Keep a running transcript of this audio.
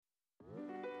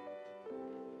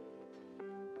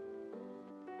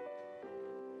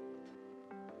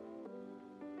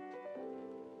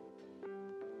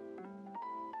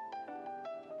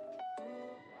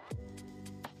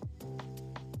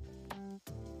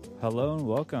Hello and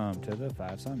welcome to the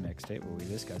 5-Song Mixtape, where we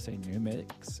discuss a new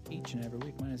mix each and every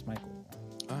week. My name is Michael.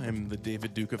 I am the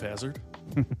David Duke of Hazard.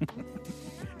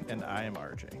 And I am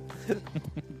RJ.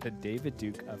 The David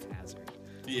Duke of Hazard.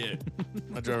 Yeah.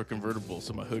 I drive a convertible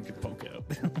so my hood can poke out.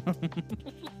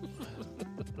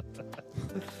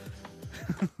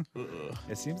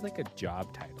 It seems like a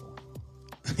job title.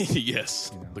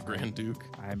 Yes. You know, the Grand Duke.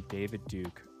 I'm David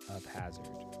Duke of Hazard.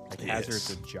 Like Yes.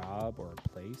 Hazard's a job or a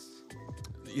place.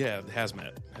 Yeah, the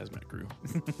hazmat crew.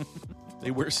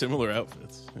 They wear similar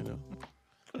outfits, you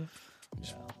know.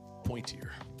 Just pointier.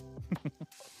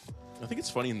 I think it's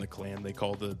funny in the clan they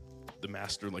call the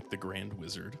master like the Grand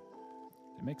Wizard.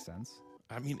 It makes sense.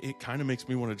 I mean, it kind of makes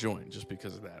me want to join just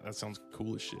because of that. That sounds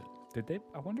cool as shit. Did they?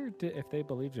 I wonder if they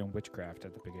believed in witchcraft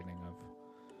at the beginning of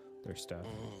their stuff.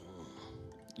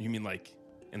 You mean like,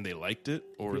 and they liked it,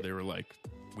 or Yeah. they were like,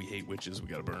 we hate witches, we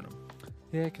gotta burn them?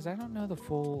 Yeah, because I don't know the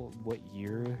full what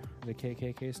year the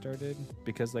KKK started.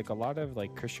 Because like a lot of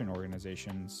like Christian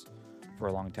organizations for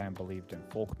a long time believed in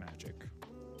folk magic,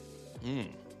 and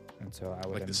so I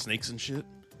would Like the snakes and shit?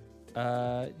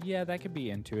 yeah, that could be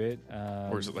into it.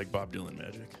 Or is it like Bob Dylan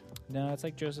magic? No, it's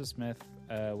like Joseph Smith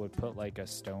would put like a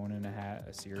stone in a hat,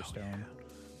 a seer stone.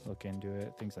 Look into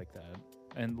it, things like that,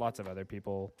 and lots of other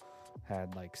people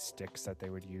had like sticks that they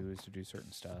would use to do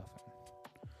certain stuff.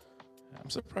 I'm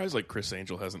surprised like Chris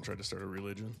Angel hasn't tried to start a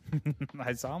religion.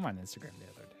 I saw him on Instagram the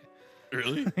other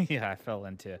day. Really? Yeah, I fell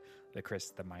into the Chris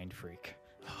the Mind Freak.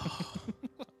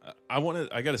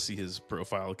 I got to see his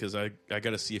profile because I got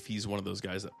to see if he's one of those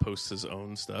guys that posts his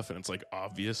own stuff and it's like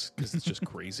obvious because it's just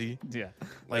crazy. Yeah,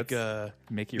 Like that's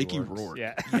Mickey Rourke.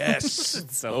 Yeah. Yes.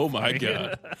 It's so oh my funny.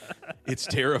 God. It's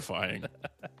terrifying.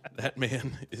 That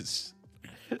man is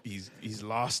he's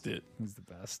lost it. He's the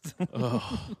best.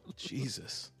 Oh,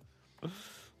 Jesus.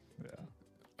 Yeah.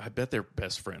 I bet they're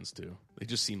best friends too. They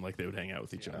just seem like they would hang out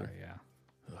with each Oh, other.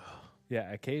 yeah.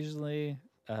 Yeah, occasionally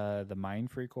the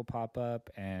Mind Freak will pop up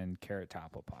and Carrot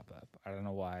Top will pop up. I don't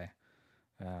know why.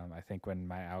 I think when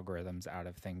my algorithm's out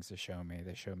of things to show me,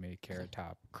 they show me Carrot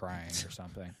Top crying or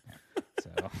something.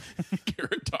 So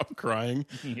Carrot Top crying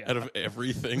Yeah. out of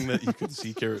everything that you could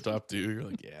see Carrot Top do. You're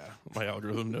like, yeah, my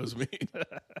algorithm knows me.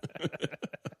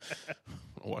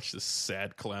 I'll watch this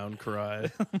sad clown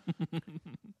cry.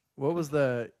 What was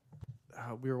the...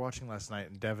 we were watching last night,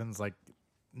 and Devin's like...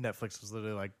 Netflix was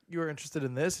literally like, you were interested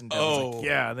in this? And Devin's like,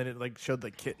 yeah. And then it like showed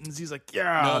like kittens. He's like,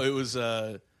 yeah. No, it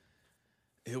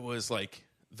was like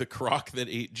the croc that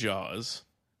ate Jaws,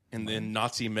 and then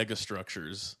Nazi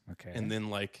megastructures, Okay. and then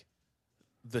like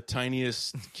the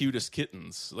tiniest, cutest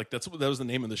kittens. Like that was the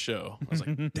name of the show. I was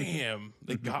like, damn,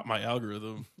 they got my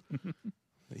algorithm.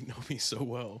 They know me so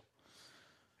well.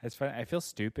 It's funny. I feel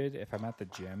stupid if I'm at the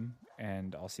gym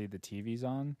and I'll see the TV's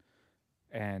on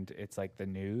and it's like the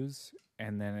news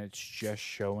and then it's just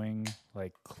showing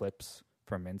like clips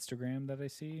from Instagram that I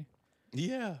see.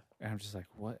 Yeah. And I'm just like,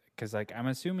 what? Because like I'm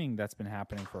assuming that's been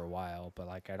happening for a while, but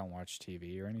like I don't watch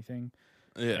TV or anything.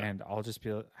 Yeah. And I'll just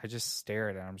be, I just stare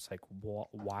at it and I'm just like,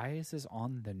 why is this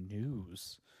on the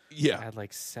news Yeah. at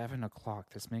like 7:00?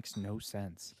 This makes no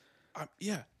sense.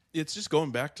 Yeah. It's just going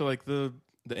back to like the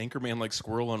Anchorman like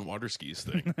squirrel on water skis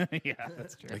thing. Yeah,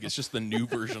 that's true. Like it's just the new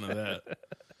version of that.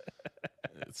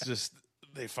 It's just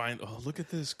they find, oh, look at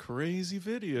this crazy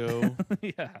video.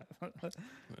 Yeah.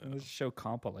 Let's show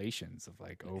compilations of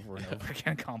like over and over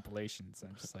again compilations.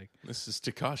 I'm just like, This is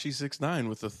Tekashi 6ix9ine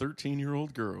with a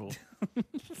 13-year-old girl.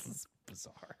 this is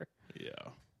bizarre. Yeah.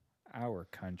 Our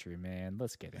country, man.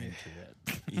 Let's get into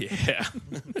it. Yeah.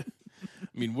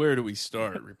 I mean, where do we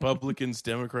start? Republicans,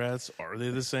 Democrats, are they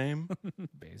the same?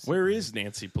 Basically. Where is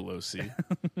Nancy Pelosi?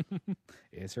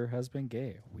 Is her husband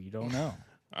gay? We don't know.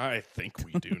 I think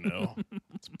we do know.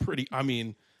 It's pretty. I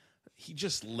mean, he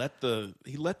just let the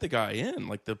guy in.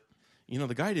 Like the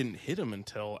guy didn't hit him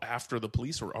until after the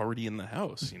police were already in the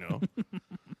house. You know,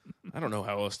 I don't know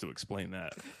how else to explain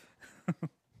that.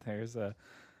 There's a.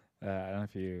 I don't know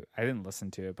if you. I didn't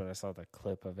listen to it, but I saw the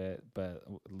clip of it. But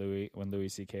when Louis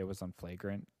C.K. was on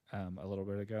Flagrant a little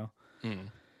bit ago,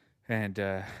 and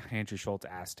Andrew Schultz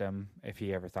asked him if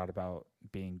he ever thought about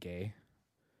being gay,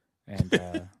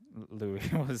 and Louis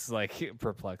was like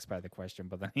perplexed by the question.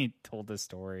 But then he told this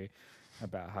story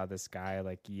about how this guy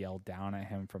like yelled down at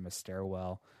him from a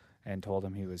stairwell and told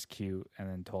him he was cute, and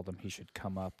then told him he should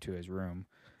come up to his room,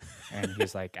 and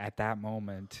he's like, at that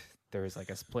moment. There was like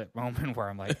a split moment where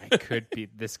I'm like,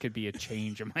 this could be a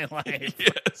change in my life.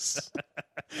 Yes.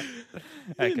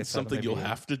 Like It's something you'll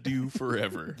have to do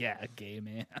forever. Yeah, a gay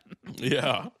man.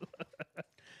 Yeah.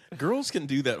 Girls can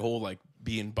do that whole like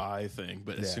being bi thing,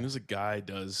 but as Yeah. soon as a guy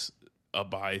does a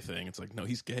bi thing. It's like, no,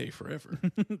 he's gay forever.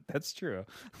 That's true.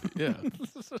 Yeah,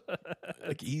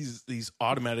 like he's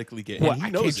automatically gay. What? And he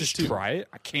I knows can't it, just too. try it.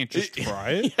 I can't just try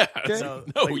it. Yeah, it's No,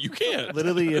 like, no, like, you can't.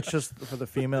 Literally, it's just for the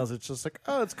females. It's just like,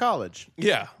 oh, it's college.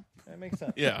 Yeah, That makes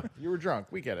sense. yeah. You were drunk.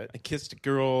 We get it. I kissed a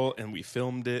girl and we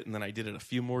filmed it, and then I did it a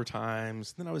few more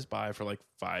times. Then I was bi for like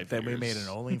 5 Then years. we made an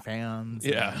OnlyFans.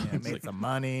 Yeah. and, It's made like- some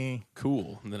money.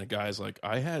 Cool. And then a guy's like,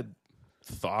 I had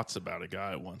thoughts about a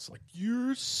guy once. Like,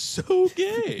 you're so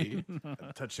gay.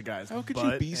 Touch the guy's How could you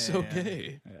butt be so and-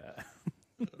 gay? Yeah.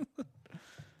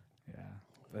 Yeah.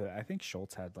 But I think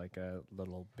Schultz had like a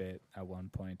little bit at one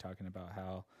point talking about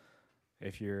how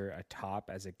if you're a top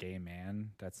as a gay man,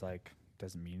 that's like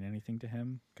doesn't mean anything to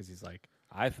him because he's like,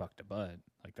 I fucked a bud.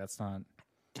 Like that's not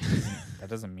that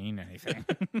doesn't mean anything.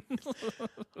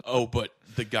 Oh, but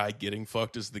the guy getting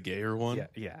fucked is the gayer one?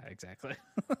 Yeah, exactly.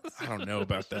 I don't know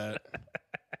about that.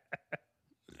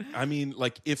 I mean,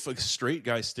 like, if a straight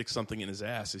guy sticks something in his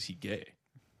ass, is he gay?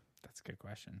 That's a good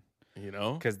question. You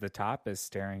know? Because the top is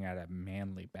staring at a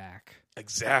manly back.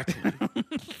 Exactly.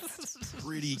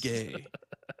 Pretty gay.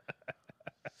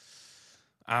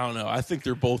 I don't know. I think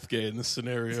they're both gay in this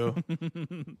scenario.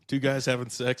 Two guys having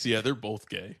sex, yeah, they're both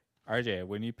gay. RJ,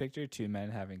 when you picture two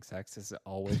men having sex, is it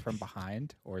always from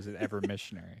behind or is it ever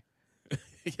missionary?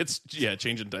 It's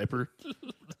changing diaper.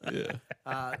 Yeah.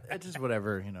 It's just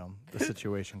whatever, the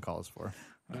situation calls for.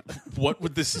 What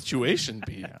would the situation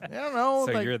be? I don't know.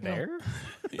 So like, you're you know, there?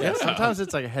 Yeah. sometimes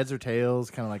it's like heads or tails,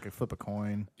 kind of like a flip a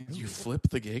coin. You flip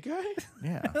the gay guy?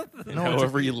 Yeah.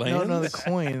 However you land? No, the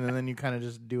coin, and then you kind of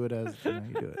just do it as you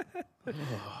do it.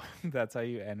 That's how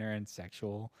you enter in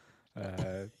sexual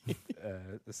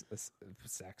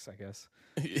sex, I guess.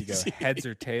 You go heads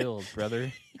or tails,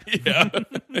 brother. Yeah.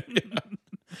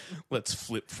 Let's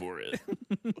flip for it.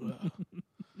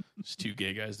 Just two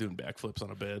gay guys doing backflips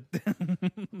on a bed.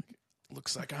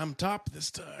 Looks like I'm top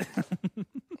this time.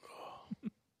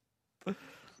 Yeah.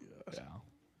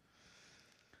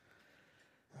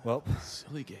 Well,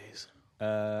 Silly gays.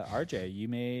 RJ, you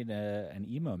made an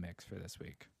emo mix for this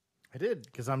week. I did,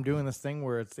 because I'm doing this thing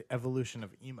where it's the evolution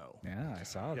of emo. Yeah, I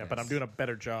saw Yeah, this. but I'm doing a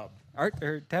better job.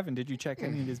 Devin, did you check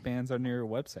any of these bands on your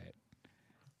website?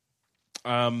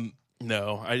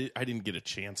 No, I didn't get a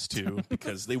chance to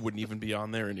because they wouldn't even be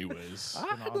on there anyways. I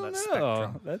on don't that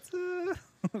know. spectrum. That's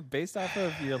based off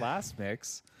of your last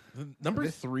mix. Number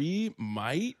 3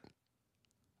 might.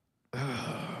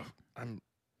 I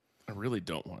really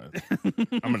don't want to.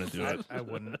 I'm gonna do it. I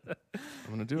wouldn't. I'm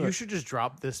gonna do You it. should just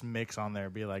drop this mix on there.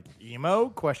 Be like, emo?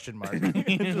 Question mark.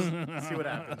 Just see what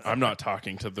happens. I'm not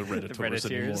talking to the Redditors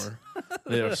Redditors. anymore.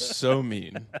 They are so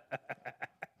mean.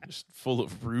 Just full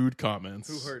of rude comments.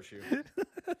 Who hurt you?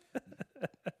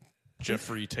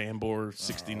 Jeffrey Tambor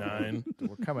 69.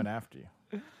 We're coming after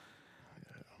you.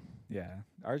 Yeah,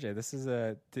 RJ, this is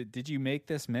Did you make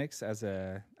this mix as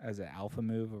an alpha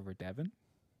move over Devin?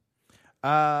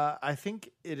 I think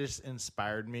it has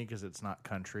inspired me because it's not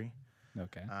country.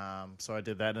 Okay. So I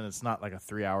did that, and it's not like a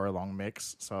 3-hour long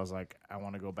mix. So I was like, I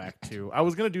want to go back to. I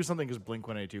was gonna do something because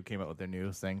Blink-182 came out with their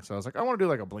new thing. So I was like, I want to do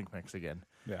like a Blink mix again.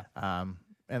 Yeah.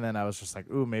 And then I was just like,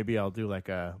 ooh, maybe I'll do like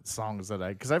songs that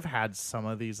because I've had some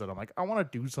of these that I'm like, I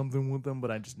want to do something with them, but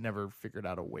I just never figured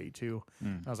out a way to.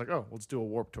 I was like, oh, let's do a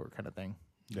Warped Tour kind of thing.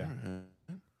 Yeah.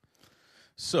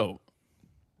 So,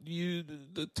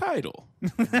 the title.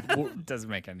 Doesn't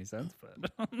make any sense,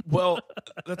 but Well,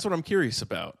 that's what I'm curious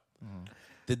about.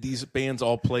 Did these bands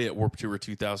all play at Warped Tour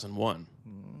 2001?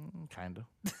 Kind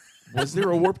of. Was there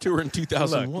a Warped Tour in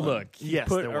 2001? look, he Yes,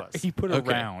 put there was. he put Okay.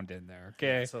 a round in there.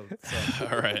 Okay. So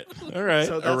All right. All right.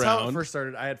 So that's how it Around. first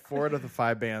started. I had 4 out of the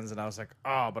 5 bands, and I was like,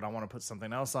 oh, but I want to put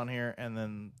something else on here. And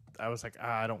then I was like,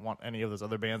 I don't want any of those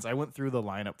other bands. I went through the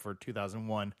lineup for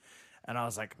 2001, and I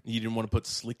was like, You didn't want to put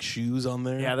Slick Shoes on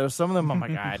there? yeah, there was some of them. I'm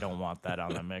like, I don't want that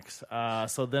on the mix.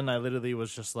 So then I literally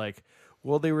was just like,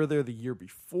 well, they were there the year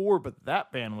before, but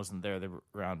that band wasn't there. They were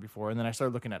around before. And then I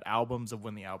started looking at albums of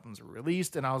when the albums were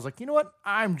released, and I was like, you know what?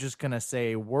 I'm just going to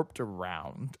say Warped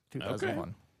Around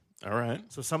 2001. All right.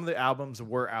 So some of the albums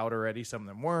were out already. Some of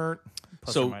them weren't.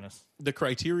 Plus So or minus. the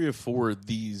criteria for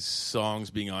these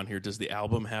songs being on here, does the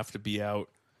album have to be out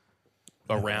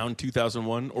around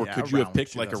 2001? Or Yeah, could you have around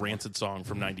picked like a 2001. Rancid song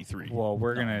from 93? Well,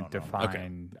 we're gonna no.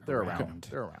 define They're around. around.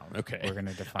 They're around. Okay. We're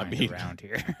gonna define mean- around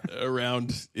here.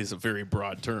 Around is a very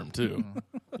broad term, too.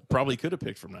 Probably could have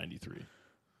picked from 93.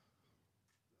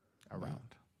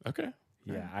 Around. Okay.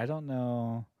 Yeah, I don't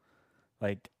know.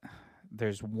 Like,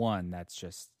 there's one that's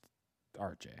just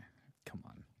RJ. Come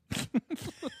on.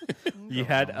 You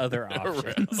had other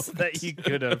options that you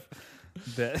could have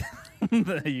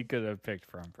that you could have picked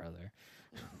from, brother.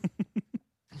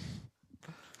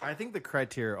 I think the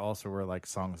criteria also were like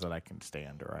songs that I can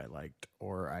stand or I liked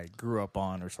or I grew up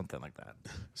on or something like that.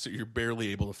 So you're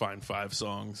barely able to find 5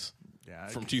 songs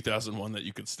from 2001 that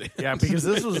you could stand. Yeah, because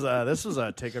this was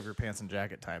a take off your pants and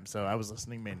jacket time, so I was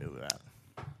listening mainly to that.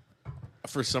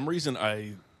 For some reason,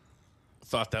 I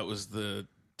thought that was the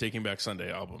Taking Back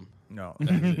Sunday album. No,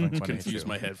 It confused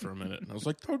my head for a minute. And I was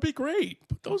like, that would be great.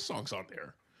 Put those songs on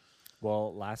there.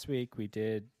 Well, last week we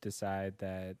did decide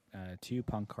that 2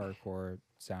 punk hardcore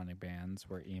sounding bands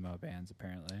were emo bands,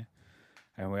 apparently.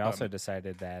 And we also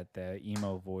decided that the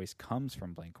emo voice comes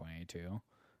from Blink-182.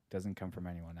 Doesn't come from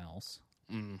anyone else.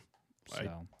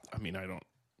 So. I mean, I don't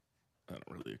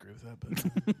really agree with that, but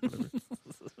whatever.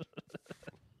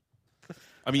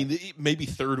 I mean, maybe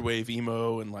third wave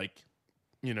emo and like,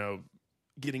 you know,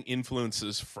 getting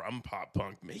influences from pop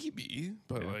punk, maybe,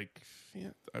 but like,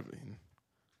 yeah, I mean,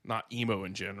 not emo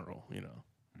in general, you know,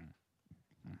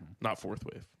 not fourth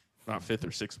wave, not fifth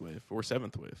or sixth wave or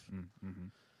seventh wave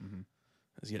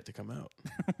has yet to come out.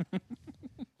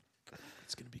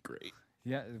 It's going to be great.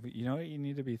 Yeah, you know what you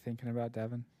need to be thinking about,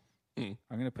 Devin? I'm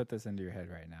going to put this into your head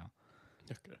right now.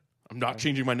 Okay. I'm not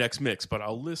changing my next mix, but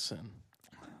I'll listen.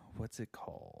 What's it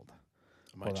called?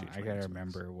 Hold on, I gotta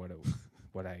remember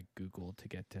what I Googled to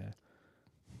get to.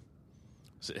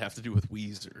 Does it have to do with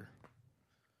Weezer?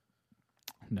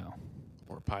 No.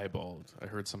 Or Piebald? I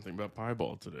heard something about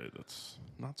Piebald today that's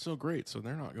not so great, so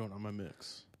they're not going on my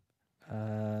mix.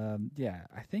 Yeah,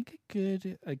 I think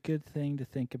a good thing to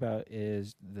think about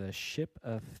is the Ship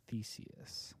of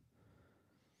Theseus.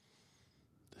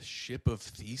 The Ship of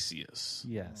Theseus.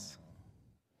 Yes.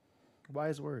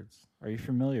 Wise words. Are you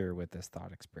familiar with this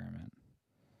thought experiment?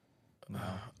 No.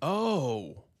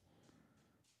 Oh.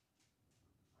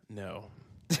 No.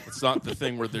 It's not the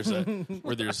thing where there's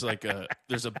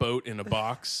a boat in a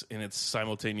box and it's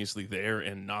simultaneously there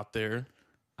and not there.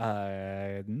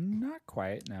 Not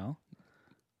quite, no.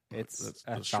 That's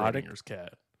Schrodinger's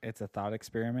cat. It's a thought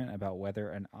experiment about whether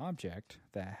an object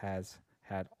that has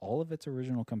had all of its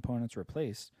original components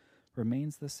replaced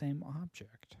remains the same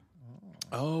object.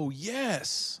 Oh,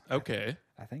 yes. Okay.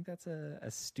 I think that's a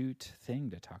astute thing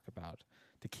to talk about,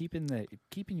 to keep in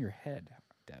your head,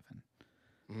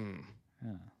 Devin.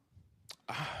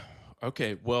 Yeah.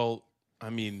 Okay. Well, I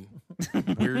mean,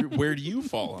 where do you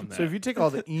fall on that? So if you take all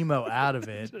the emo out of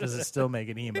it, does it still make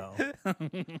it emo?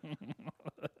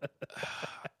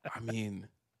 I mean,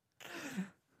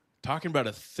 talking about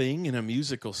a thing in a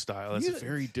musical style, that's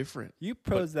very different. You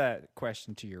pose that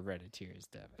question to your Redditors,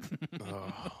 Devin.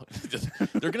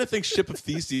 They're going to think Ship of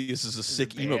Theseus is a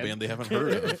sick emo band they haven't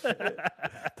heard of.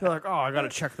 They're like, oh, I got to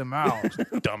check them out.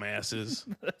 Dumbasses.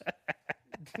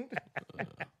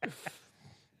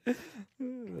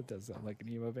 That does sound like an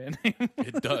emo band name.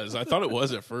 It does. I thought it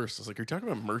was at first. I was like, are you talking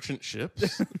about merchant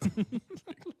ships?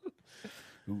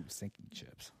 Ooh, sinking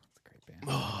ships. That's a great band.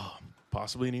 Oh,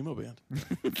 possibly an emo band.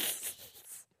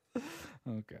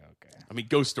 Okay. I mean,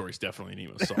 Ghost Story's definitely an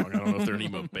emo song. I don't know if they're an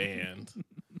emo band.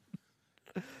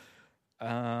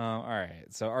 All right.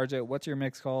 So, RJ, what's your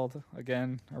mix called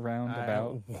again? Around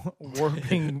about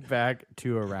warping back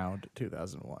to around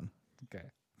 2001. Okay.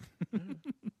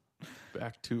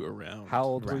 Back to around. How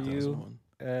old were you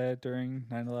during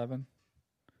 9/11? 9/11.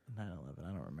 I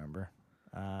don't remember.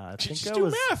 I Just think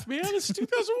do math, man. It's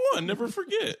 2001. Never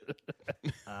forget.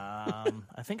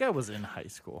 I think I was in high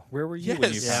school. Where were you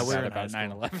when you Yes. found Yeah, out we about were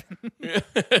in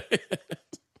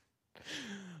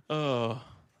 9/11?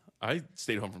 I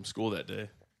stayed home from school that day.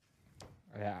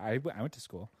 Yeah, I went to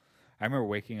school. I remember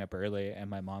waking up early and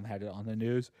my mom had it on the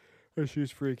news. And she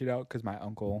was freaking out because my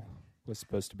uncle was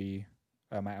supposed to be.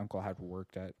 My uncle had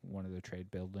worked at one of the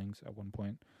trade buildings at one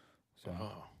point. So,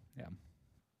 yeah.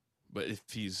 But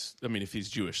if he's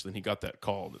Jewish, then he got that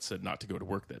call that said not to go to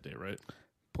work that day, right?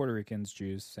 Puerto Ricans,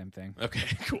 Jews, same thing.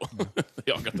 Okay, cool.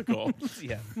 They all got the call.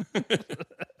 Yeah.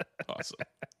 Awesome.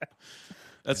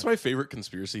 That's my favorite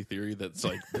conspiracy theory. That's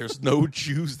like, there's no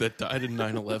Jews that died in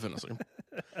 9/11. I was like,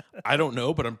 I don't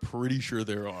know, but I'm pretty sure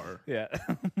there are. Yeah.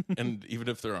 And even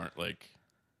if there aren't, like,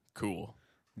 cool.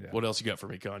 Yeah. What else you got for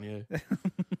me, Kanye?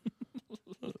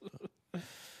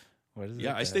 What is it?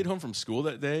 Yeah, I stayed home from school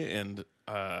that day, and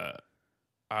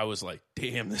I was like,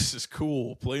 damn, this is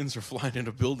cool. Planes are flying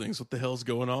into buildings. What the hell's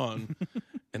going on?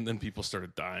 And then people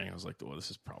started dying. I was like, well, this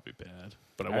is probably bad.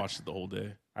 But I watched it the whole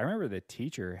day. I remember the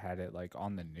teacher had it like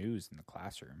on the news in the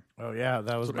classroom. Oh yeah,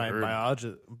 that was my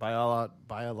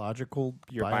biological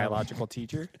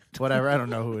teacher. Whatever, I don't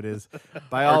know who it is.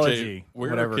 Biology. RJ, where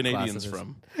whatever are Canadians class it is.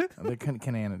 from? The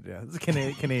Canada. It's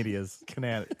Canadians.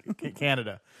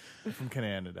 Canada. From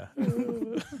Canada.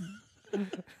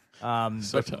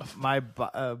 So tough. My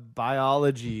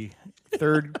biology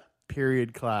third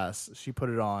period class. She put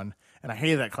it on, and I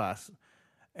hated that class,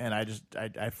 and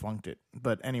I flunked it.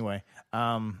 But anyway,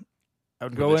 I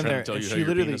would go in there, and tell and you she how your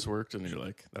literally penis worked, and you're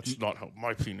like, "That's not how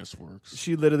my penis works."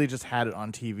 she literally just had it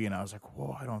on TV, and I was like,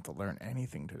 "Whoa, I don't have to learn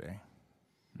anything today."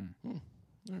 All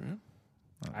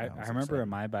right. I remember in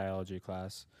my biology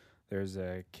class, there's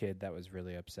a kid that was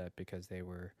really upset because they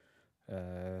were,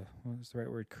 what was the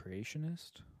right word?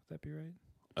 Creationist? Would that be right?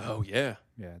 Oh yeah,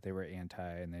 Yeah, they were anti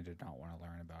and they did not want to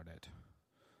learn about it.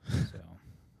 So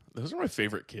those are my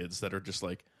favorite kids that are just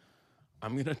like,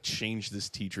 I'm gonna change this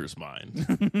teacher's mind,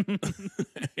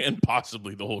 and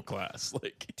possibly the whole class.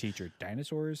 Like, teacher,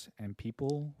 dinosaurs and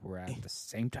people were at the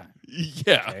same time.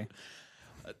 yeah. Okay?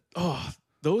 Oh,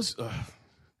 those.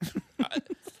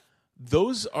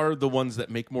 Those are the ones that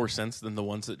make more sense than the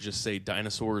ones that just say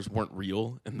dinosaurs weren't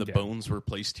real and the bones were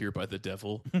placed here by the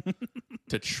devil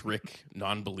to trick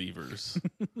non-believers.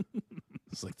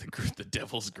 It's like the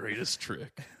devil's greatest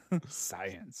trick.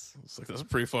 Science. It's like, that's a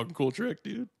pretty fucking cool trick,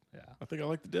 dude. Yeah. I think I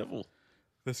like the devil.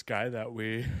 This guy that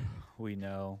we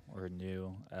know or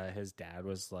knew, his dad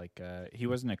was like, he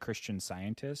wasn't a Christian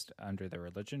scientist under the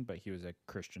religion, but he was a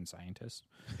Christian scientist.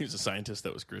 He was a scientist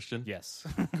that was Christian. Yes.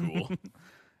 Cool.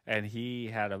 And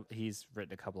he's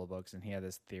written a couple of books, and he had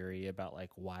this theory about like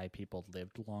why people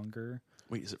lived longer.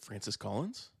 Wait, is it Francis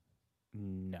Collins?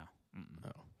 No.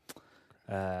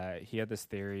 Oh. He had this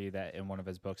theory that in one of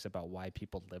his books about why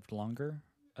people lived longer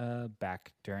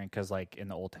back during, because like in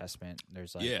the Old Testament,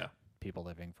 there's like people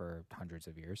living for hundreds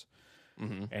of years.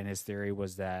 Mm-hmm. And his theory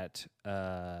was that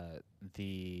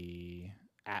the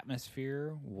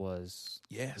atmosphere was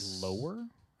lower,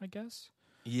 I guess.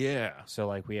 Yeah. So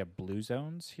like we have blue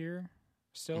zones here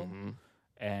still,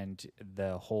 and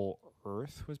the whole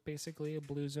Earth was basically a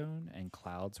blue zone, and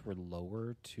clouds were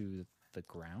lower to the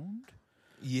ground.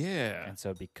 Yeah. And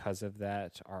so because of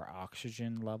that, our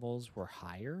oxygen levels were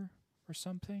higher or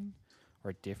something,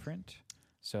 or different.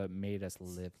 So it made us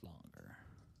live longer.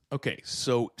 Okay,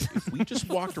 so if we just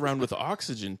walked around with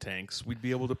oxygen tanks, we'd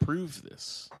be able to prove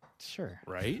this, Sure.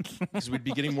 right? Because we'd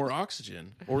be getting more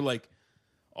oxygen. Or like,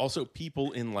 also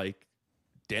people in like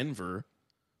Denver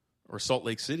or Salt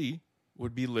Lake City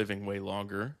would be living way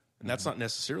longer. And that's not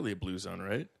necessarily a blue zone,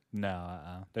 right? No,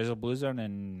 there's a blue zone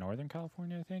in Northern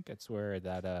California, I think. It's where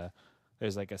that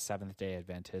there's like a Seventh-day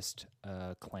Adventist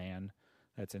clan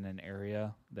that's in an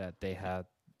area that they have.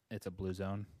 It's a blue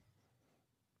zone.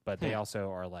 But they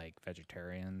also are like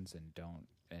vegetarians and don't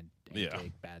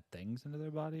take bad things into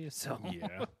their bodies. So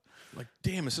Yeah. Like,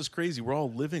 damn, this is crazy. We're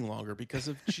all living longer because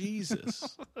of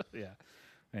Jesus. yeah.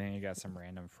 And you got some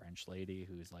random French lady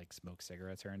who's like smoked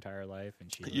cigarettes her entire life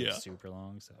and she lives super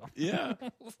long. So Yeah.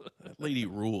 That lady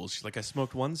rules. She's like, I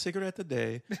smoked 1 cigarette a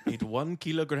day, ate 1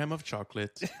 kilogram of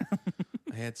chocolate.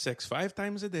 I had sex 5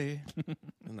 times a day,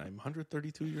 and I'm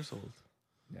 132 years old.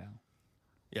 yeah.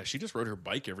 Yeah, she just rode her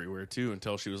bike everywhere, too,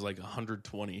 until she was like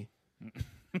 120,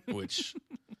 which,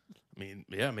 I mean,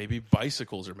 yeah, maybe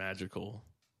bicycles are magical.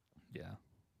 Yeah.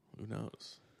 Who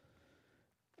knows?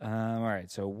 All right.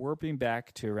 So warping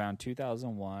back to around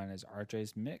 2001 is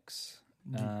RJ's mix.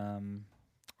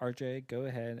 RJ, go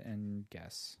ahead and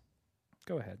guess.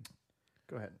 Go ahead.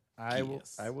 Go ahead. I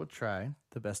will try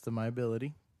the best of my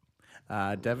ability.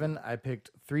 Devin, I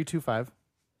picked 325.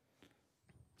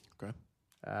 Okay.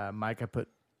 Mike, I put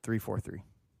 343.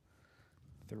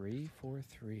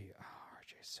 343. Oh,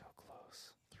 RJ's so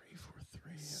close.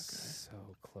 343. Okay. So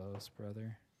close,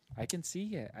 brother. I can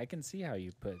see it. I can see how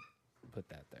you put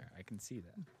that there. I can see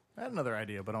that. I had another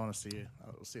idea, but I want to see it.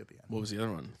 I'll see it at the end. What was the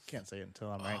other one? Can't say it until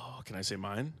I'm right. Oh, can I say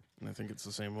mine? And I think it's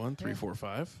the same one.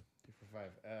 345.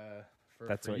 345.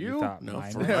 That's for what you thought. No,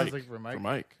 mine for was? I Mike. was like, for Mike? For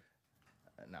Mike.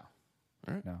 No.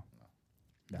 All right. No.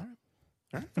 All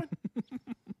right. Fine.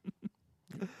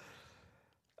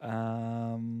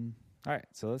 All right,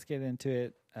 so let's get into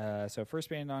it. So first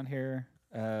band on here.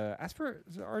 As for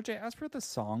the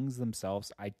songs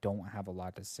themselves, I don't have a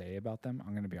lot to say about them.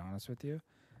 I'm going to be honest with you.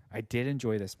 I did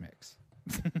enjoy this mix,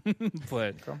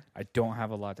 but I don't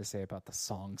have a lot to say about the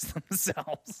songs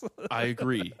themselves. I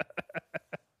agree.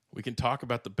 We can talk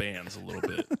about the bands a little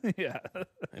bit. Yeah.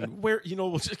 And we'll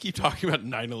just keep talking about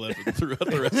 9/11 throughout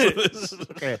the rest of this.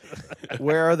 Okay.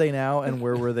 Where are they now and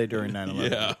where were they during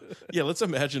 9/11? Yeah. Yeah, let's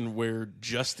imagine where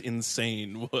Just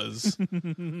Insane was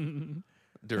during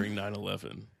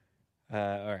 9/11. All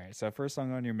right, so first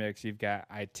song on your mix, you've got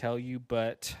I Tell You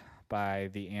But by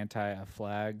the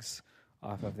Anti-Flags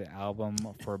off of the album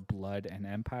For Blood and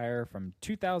Empire from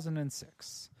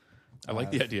 2006. I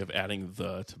like the idea of adding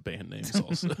the to band names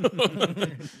also.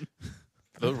 The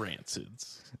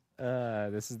Rancids.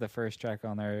 This is the first track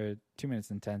on there, 2 minutes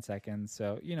and 10 seconds.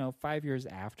 So, 5 years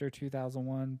after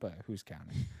 2001, but who's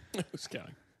counting? Who's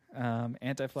counting?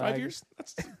 Anti-Flag 5 years?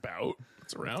 That's about.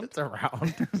 It's around. It's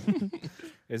around.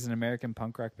 is an American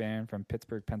punk rock band from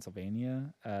Pittsburgh,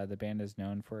 Pennsylvania. The band is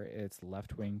known for its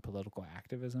left-wing political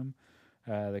activism.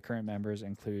 The current members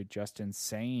include Justin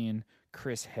Sane,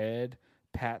 Chris Head,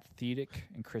 Pat Thedick,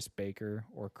 and Chris Baker,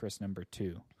 or Chris number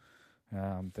 2.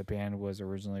 The band was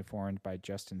originally formed by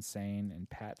Justin Sane and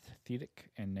Pat Thedick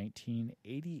in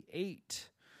 1988.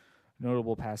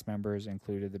 Notable past members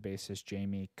included the bassist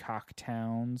Jamie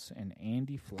Cocktowns and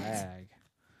Andy Flagg.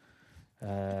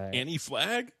 Andy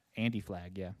Flagg? Andy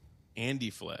Flagg, yeah. Andy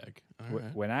Flagg. All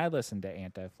right. When I listened to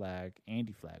Anti-Flag,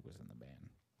 Andy Flagg was in the band.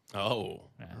 Oh,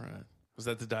 Yeah. all right. Was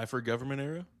that the Die for Government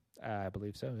era? I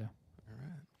believe so, yeah.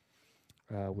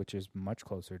 All right. Which is much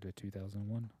closer to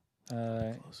 2001.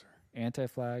 Closer.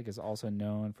 Anti-Flag is also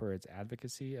known for its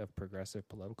advocacy of progressive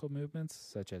political movements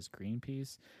such as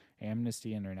Greenpeace,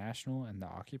 Amnesty International, and the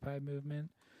Occupy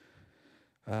movement.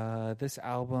 This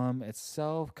album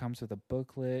itself comes with a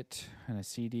booklet, and a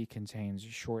CD contains a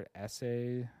short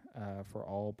essay for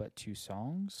all but 2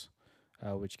 songs,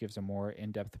 which gives a more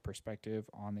in-depth perspective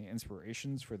on the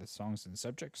inspirations for the songs and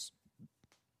subjects.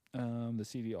 The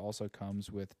CD also comes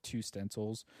with 2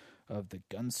 stencils of the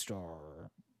Gunstar,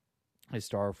 a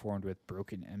star formed with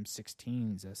broken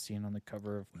M16s as seen on the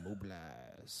cover of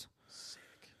Mobilize. Sick.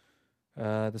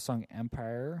 The song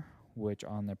Empire, which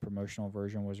on the promotional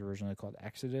version was originally called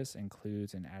Exodus,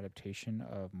 includes an adaptation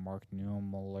of Mark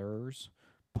Neumeller's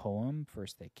poem,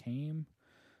 First They Came.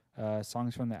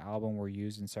 Songs from the album were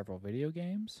used in several video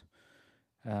games.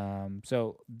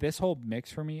 So this whole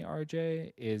mix for me,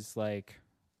 RJ, is like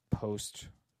post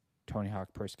Tony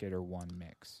Hawk Pro Skater 1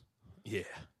 mix. Yeah.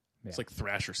 It's like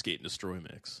Thrasher Skate and Destroy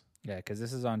mix. Yeah, because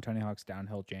this is on Tony Hawk's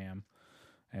Downhill Jam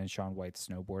and Shaun White's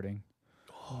Snowboarding.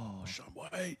 Oh, Shaun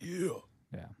White, yeah.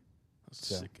 Yeah.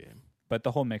 That's a sick game. But the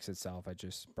whole mix itself, it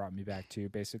just brought me back to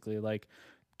basically like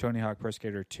Tony Hawk Pro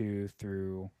Skater 2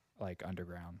 through like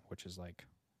Underground, which is like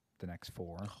the next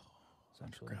 4.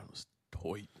 Essentially. Underground was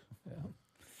toy. Yeah.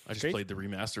 I just Great. played the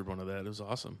remastered one of that. It was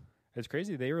awesome. It's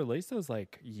crazy. They released those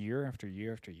like year after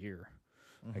year after year.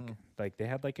 Like they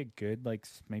had like a good like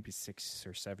maybe 6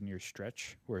 or 7 year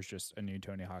stretch where it's just a new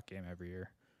Tony Hawk game every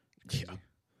year. It's crazy.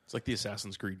 It's like the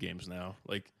Assassin's Creed games now.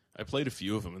 Like I played a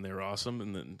few of them and they were awesome,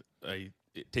 and then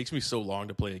it takes me so long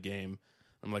to play a game.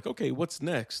 I'm like, okay, what's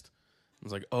next? I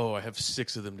was like, oh, I have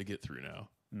 6 of them to get through now.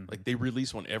 Like they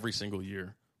release one every single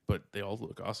year, but they all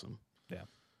look awesome. Yeah.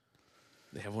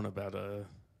 They have one about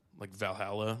like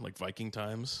Valhalla, like Viking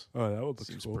times. Oh, that would look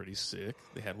Seems cool. pretty sick.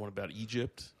 They had one about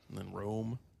Egypt and then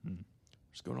Rome.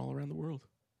 Just going all around the world.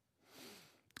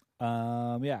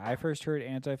 Yeah, I first heard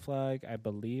Anti-Flag, I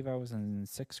believe I was in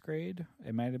 6th grade.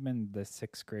 It might have been the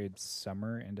 6th grade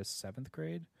summer into 7th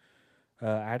grade.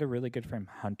 I had a really good friend,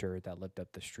 Hunter, that lived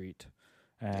up the street.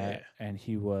 And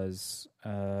he was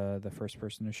the first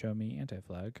person to show me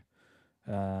Anti-Flag.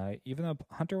 Even though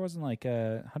Hunter wasn't like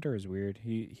Hunter was weird.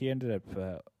 He ended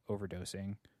up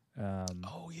overdosing.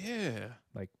 Oh yeah,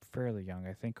 Like fairly young.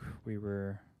 I think we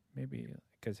were maybe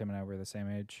because him and I were the same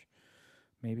age,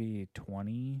 maybe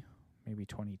 20, maybe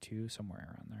 22, somewhere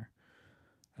around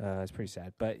there. It's pretty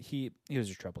sad, but he was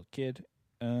a troubled kid.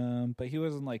 But he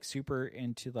wasn't like super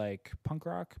into like punk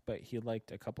rock, but he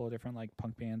liked a couple of different like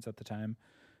punk bands at the time.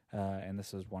 And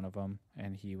this was one of them,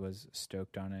 and he was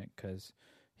stoked on it because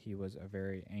he was a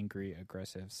very angry,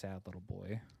 aggressive, sad little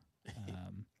boy.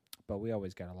 But we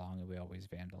always got along, and we always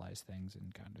vandalized things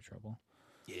and got into trouble.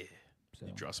 yeah. So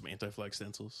You draw some Anti-Flag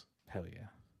stencils. hell yeah.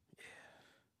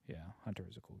 Yeah, Hunter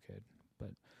was a cool kid.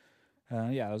 But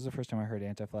yeah, that was the first time I heard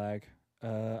Anti-Flag.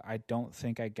 I don't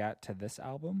think I got to this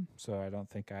album, so I don't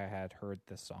think I had heard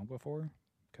this song before,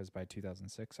 because by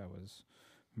 2006 I was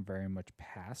very much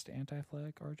past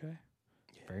Anti-Flag, RJ.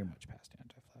 Yeah. Very much past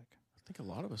Anti-Flag. I think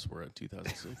a lot of us were in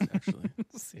 2006, actually.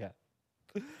 Yeah.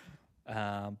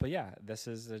 But yeah, this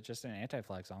is just an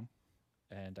Anti-Flag song.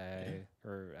 And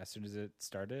or as soon as it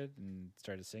started and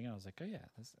started singing, I was like, oh yeah,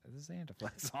 this is the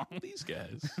Anti-Flag song. These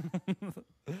guys.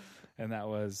 And that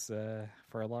was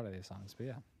for a lot of these songs. But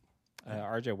yeah.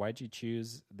 RJ, why'd you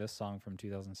choose this song from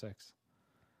 2006?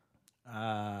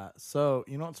 So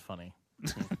you know what's funny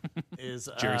is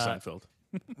Jerry Seinfeld.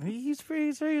 He's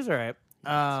all right.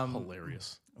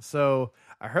 Hilarious. So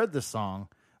I heard this song,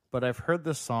 but I've heard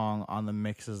this song on the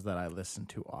mixes that I listen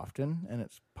to often, and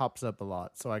it pops up a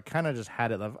lot. So I kind of just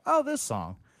had it of, oh, this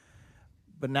song.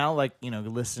 But now, like, you know,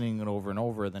 listening it over and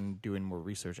over, then doing more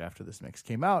research after this mix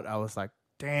came out, I was like,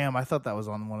 damn, I thought that was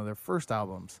on one of their first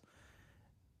albums.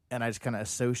 and I just kind of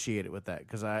associate it with that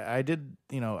because I did,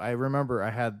 I remember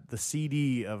I had the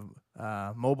CD of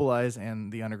Mobilize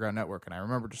and the Underground Network, and I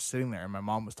remember just sitting there, and my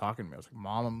mom was talking to me. I was like,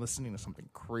 "Mom, I'm listening to something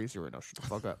crazy right now. Shut the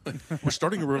fuck up." We're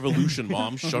starting a revolution,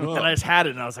 Mom. Shut up. And I just had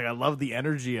it, and I was like, I love the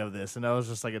energy of this, and I was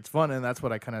just like, it's fun, and that's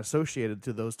what I kind of associated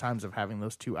to those times of having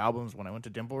those two albums when I went to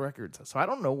Dimple Records. So I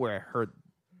don't know where I heard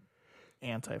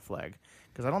Anti-Flag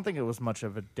because I don't think it was much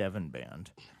of a Devin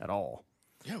band at all.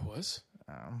 Yeah, it was.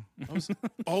 I was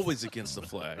always against the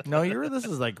flag. No, this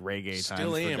is like reggae times.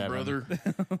 Still for am, Devin. brother.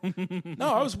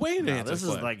 No, I was way into Anti-Flag. This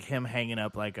is like him hanging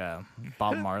up like a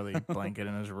Bob Marley blanket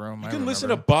in his room. You can listen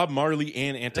to Bob Marley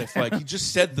and Anti-Flag. He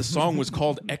just said the song was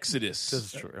called Exodus.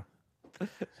 This is true. No,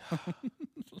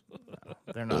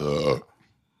 they're not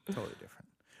totally different.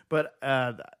 But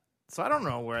so I don't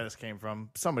know where this came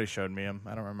from. Somebody showed me him.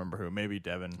 I don't remember who. Maybe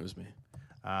Devin. It was me.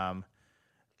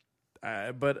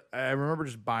 But I remember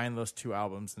just buying those two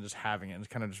albums and just having it and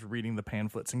kind of just reading the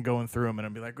pamphlets and going through them and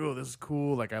I'd be like, oh, this is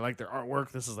cool. Like, I like their artwork.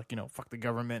 This is like, fuck the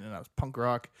government. And I was punk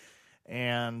rock.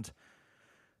 And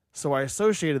so I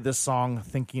associated this song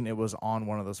thinking it was on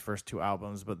one of those first two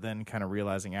albums, but then kind of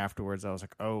realizing afterwards, I was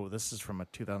like, oh, this is from a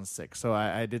 2006. So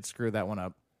I did screw that one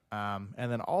up.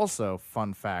 And then also,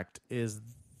 fun fact is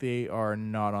they are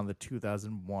not on the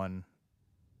 2001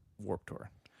 Warped Tour.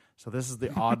 So this is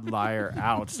the odd liar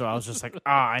out. So I was just like,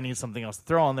 I need something else to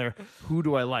throw on there. Who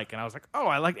do I like? And I was like,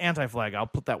 I like Anti-Flag. I'll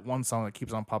put that one song that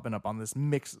keeps on popping up on this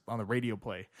mix on the radio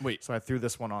play. Wait. So I threw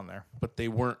this one on there. But they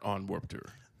weren't on Warped Tour.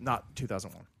 Not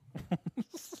 2001.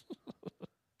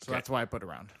 So that's why I put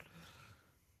around.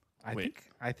 I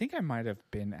think I might have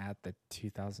been at the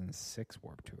 2006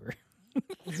 Warped Tour.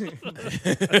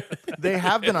 They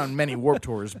have been on many Warped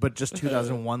Tours, but just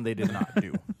 2001 they did not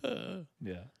do.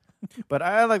 Yeah. But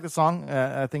I like the song.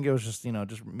 I think it was just,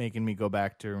 just making me go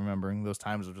back to remembering those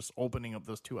times of just opening up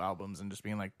those two albums and just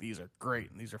being like, these are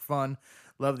great. And these are fun.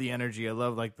 Love the energy. I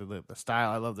love like the style.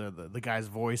 I love the guy's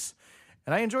voice.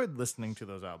 And I enjoyed listening to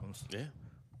those albums. Yeah.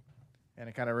 And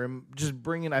it kind of just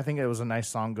bringing, I think it was a nice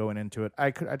song going into it. I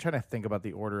try to think about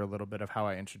the order a little bit of how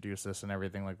I introduced this and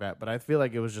everything like that. But I feel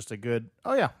like it was just a good,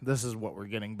 this is what we're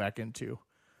getting back into.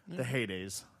 Yeah. The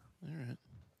heydays. All right.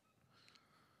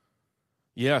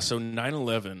 Yeah, so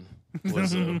 9/11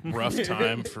 was a rough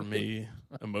time for me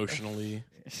emotionally.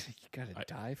 You gotta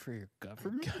die for your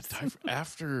government?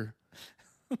 After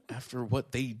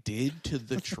what they did to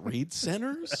the trade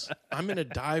centers? I'm going to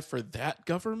die for that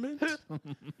government?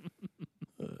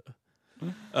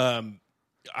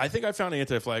 I think I found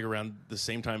Anti-Flag around the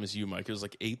same time as you, Mike. It was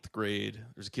like 8th grade.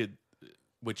 There's a kid,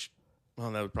 that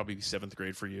would probably be 7th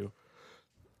grade for you.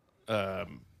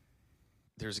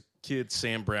 There's a kid,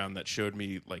 Sam Brown, that showed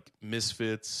me like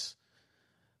Misfits,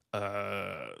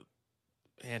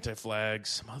 Anti-Flag,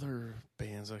 some other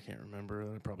bands I can't remember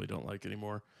that I probably don't like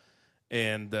anymore.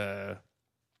 And I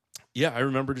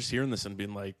remember just hearing this and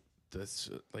being like, "That's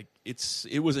like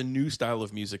it was a new style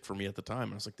of music for me at the time."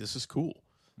 And I was like, "This is cool.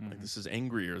 Mm-hmm. Like this is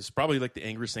angrier. It's probably like the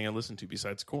angriest thing I listened to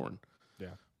besides Korn."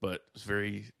 Yeah, but it's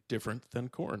very different than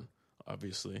Korn,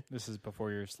 obviously. This is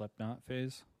before your Slipknot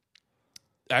phase.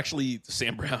 Actually,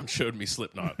 Sam Brown showed me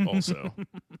Slipknot also.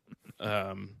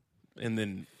 And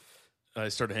then I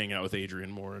started hanging out with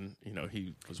Adrian more, and,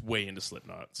 he was way into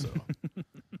Slipknot. So, yeah.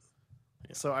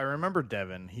 So I remember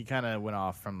Devin. He kind of went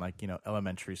off from,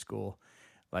 elementary school.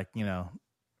 What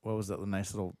was that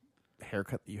nice little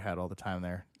haircut that you had all the time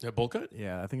there? That bowl cut?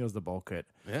 Yeah, I think it was the bowl cut.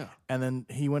 Yeah. And then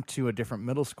he went to a different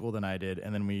middle school than I did,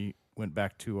 and then we went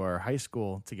back to our high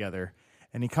school together.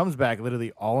 And he comes back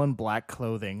literally all in black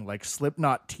clothing, like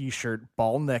Slipknot T-shirt,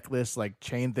 ball necklace, like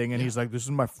chain thing. And he's like, "This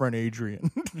is my friend Adrian."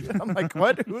 I'm like,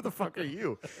 "What? Who the fuck are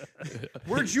you?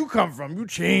 Where'd you come from? You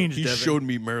changed." He Devin. showed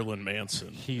me Marilyn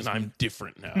Manson, and I'm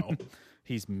different now.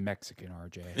 He's Mexican,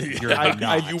 RJ.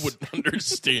 You would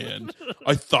understand.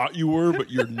 I thought you were,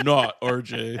 but you're not,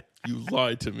 RJ. You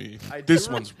lied to me. This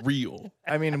one's real.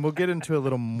 I mean, we'll get into a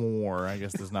little more. I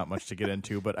guess there's not much to get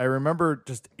into. But I remember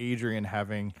just Adrian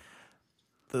having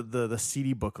the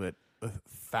CD booklet with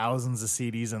thousands of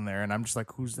CDs in there, and I'm just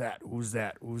like, who's that? Who's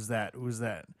that? Who's that? Who's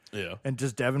that? Yeah. And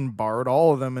just Devin borrowed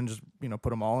all of them and just, put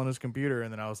them all on his computer, and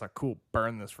then I was like, cool,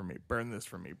 burn this for me, burn this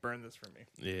for me, burn this for me.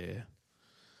 Yeah.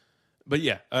 But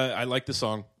yeah, I like the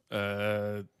song.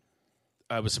 I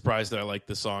was surprised that I liked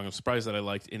this song. I'm surprised that I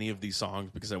liked any of these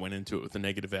songs because I went into it with a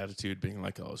negative attitude, being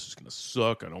like, oh, it's just going to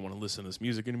suck. I don't want to listen to this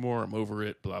music anymore. I'm over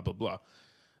it, blah, blah, blah.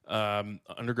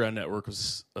 Underground Network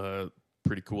was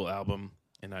pretty cool album,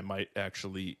 and I might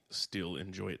actually still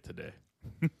enjoy it today.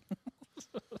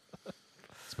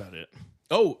 That's about it.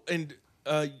 Oh, and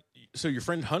So your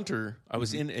friend Hunter, I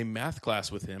was in a math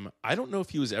class with him. I don't know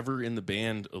if he was ever in the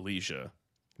band Alicia.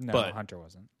 No, but Hunter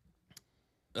wasn't.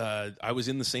 I was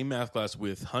in the same math class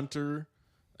with Hunter,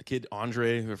 a kid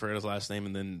Andre, who I forgot his last name,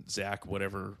 and then Zach,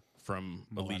 whatever, from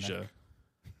Alicia.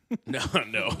 No.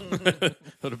 That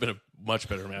would have been a much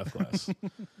better math class.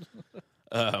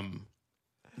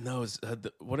 No, it's,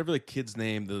 whatever the kid's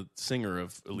name, the singer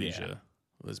of Alicia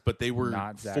was, but they were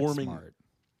not Zach forming. Smart.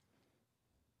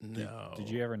 No, Did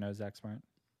you ever know Zach Smart?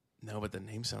 No, but the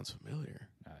name sounds familiar.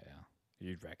 Oh yeah,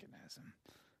 you'd recognize him.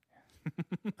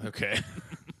 Okay,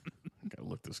 gotta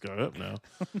look this guy up now.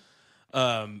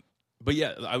 But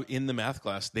yeah, in the math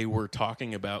class, they were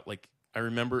talking about like. I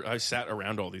remember I sat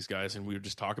around all these guys and we would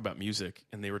just talk about music,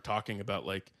 and they were talking about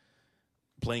like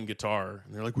playing guitar,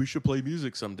 and they're like, we should play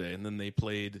music someday. And then they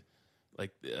played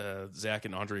like Zach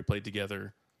and Andre played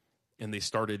together, and they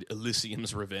started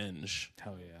Elysium's Revenge,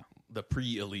 Hell yeah, the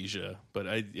pre-Elysia. But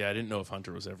I didn't know if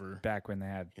Hunter was ever back when they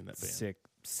had in that band. sick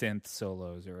synth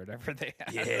solos or whatever they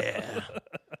had. Yeah,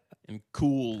 and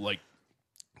cool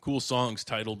songs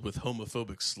titled with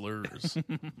homophobic slurs.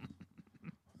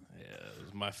 It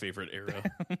was my favorite era.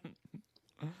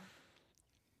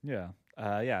 Yeah.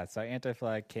 So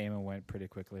Anti-Flag came and went pretty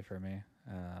quickly for me,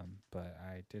 but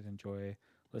I did enjoy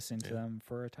listening to them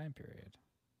for a time period.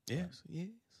 Yes.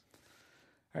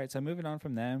 All right, so moving on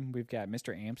from them, we've got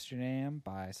Mr. Amsterdam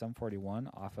by Sum 41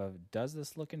 off of Does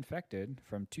This Look Infected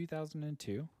from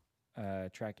 2002,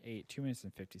 track 8, 2 minutes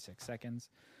and 56 seconds.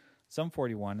 Sum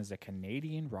 41 is a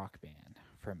Canadian rock band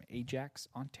from Ajax,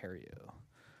 Ontario,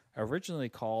 originally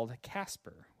called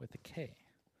Casper with a K.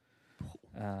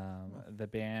 The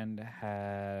band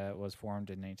was formed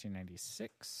in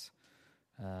 1996.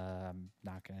 I'm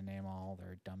not going to name all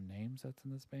their dumb names that's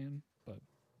in this band, but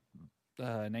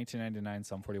 1999,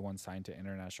 Sum 41 signed to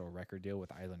international record deal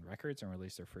with Island Records and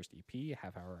released their first EP,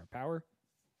 Half Hour of Power.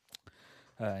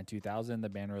 In 2000, the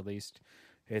band released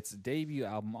its debut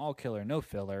album, All Killer No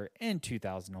Filler, in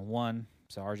 2001.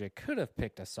 So RJ could have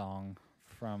picked a song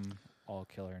from All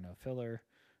Killer No Filler.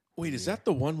 Wait, is that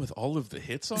the one with all of the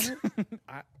hits on it?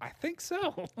 I think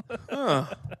so. Huh.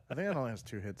 I think it only has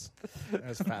 2 hits. It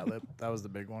has Fat Lip. That was the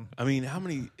big one. I mean, how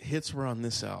many hits were on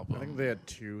this album? I think they had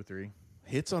 2, 3.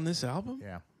 Hits on this album?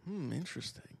 Yeah.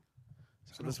 Interesting.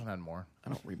 So this one had more. I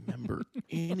don't remember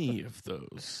any of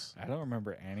those. I don't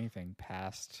remember anything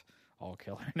past All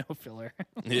Killer No Filler.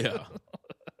 Yeah.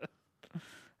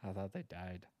 I thought they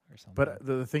died or something. But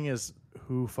the thing is,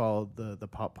 who followed the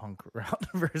pop punk route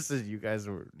versus you guys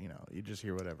were, you just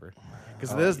hear whatever.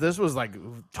 Because this was like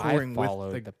touring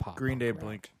with the pop Green Day, punk route.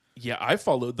 Blink. Yeah, I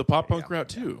followed the pop punk route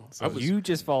too. So You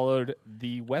just followed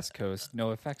the West Coast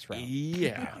No Effects route.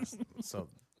 Yeah. So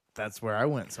that's where I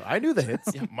went. So I knew the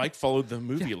hits. Yeah, Mike followed the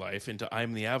movie life into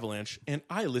I'm the Avalanche, and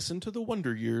I listened to the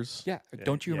Wonder Years. Yeah,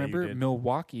 don't you yeah, you remember did.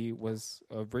 Milwaukee was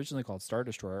originally called Star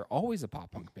Destroyer, always a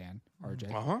pop punk band,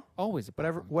 RJ. Uh-huh. Always a pop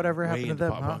punk band. Whatever Way happened to into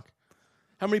them, pop huh? punk.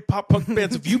 How many pop punk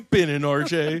bands have you been in,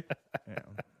 RJ? Yeah.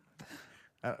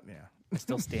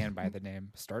 Still stand by the name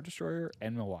Star Destroyer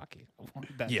and Milwaukee. I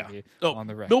want that Yeah. to be Oh, on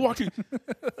the record. Milwaukee,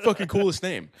 fucking coolest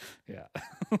name. Yeah.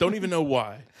 Don't even know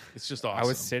why. It's just awesome. I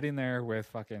was sitting there with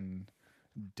fucking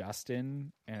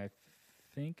Dustin and I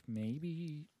think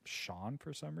maybe Sean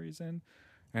for some reason.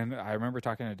 And I remember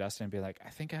talking to Dustin and being like, I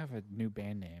think I have a new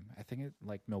band name. I think it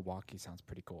like Milwaukee sounds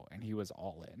pretty cool. And he was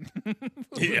all in.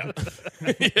 Yeah.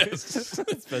 Yes.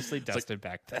 Especially Dustin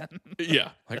back then. Yeah.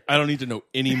 Like, I don't need to know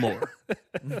any more.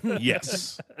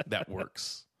 Yes. That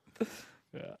works.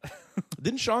 Yeah.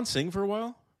 Didn't Sean sing for a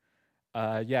while?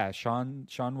 Yeah, Sean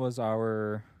was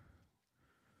our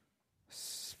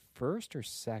first or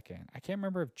second. I can't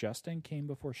remember if Justin came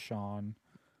before Sean.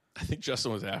 I think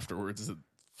Justin was afterwards. The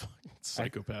fucking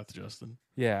psychopath Justin.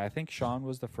 Yeah, I think Sean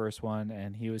was the first one,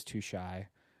 and he was too shy.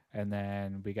 And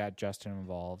then we got Justin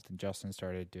involved, and Justin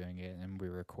started doing it, and we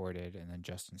recorded, and then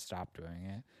Justin stopped doing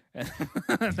it.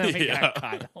 And then we got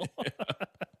Kyle.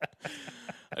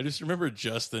 I just remember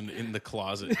Justin in the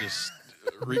closet just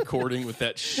recording with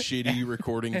that shitty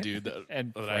recording dude that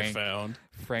And I Frank. found.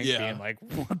 Frank Yeah. being like,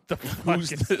 what the fuck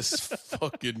Who's is this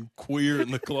fucking queer in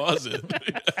the closet?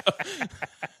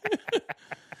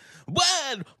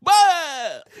 What?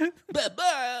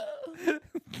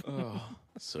 Oh,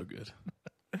 so good.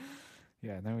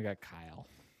 Yeah, and then we got Kyle.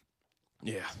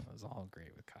 Yeah. It was all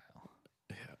great with Kyle.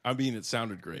 Yeah. I mean, it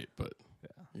sounded great, but,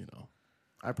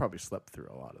 I probably slept through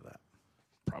a lot of that.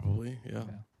 probably, yeah.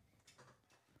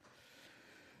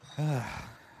 I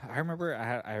remember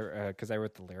because I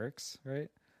wrote the lyrics, right?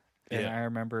 And Yeah. I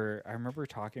remember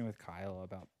talking with Kyle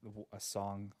about a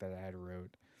song that I had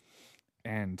wrote,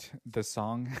 and the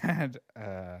song had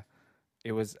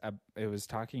it was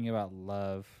talking about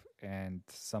love and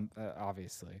some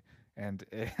obviously, and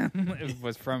it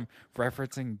was from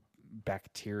referencing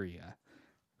bacteria,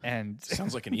 and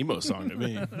Sounds like an emo song to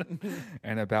me.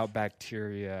 and about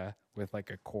bacteria with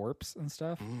like a corpse and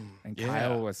stuff. And yeah.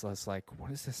 Kyle was just like, "What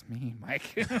does this mean,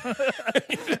 Mike?"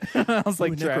 I was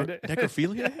like, trying to.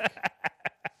 Necrophilia?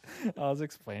 I was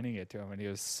explaining it to him, and he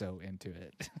was so into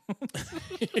it.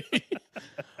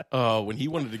 When he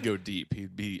wanted to go deep,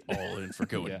 he'd be all in for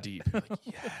going Yeah. deep. Like,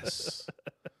 yes.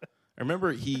 I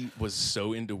remember he was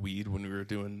so into weed when we were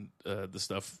doing the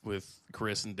stuff with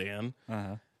Chris and Dan,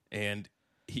 and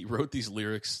he wrote these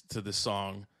lyrics to this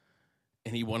song,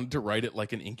 and he wanted to write it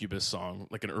like an Incubus song,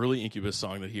 like an early Incubus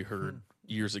song that he heard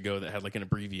years ago that had like an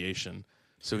abbreviation.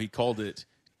 So he called it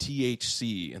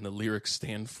THC, and the lyrics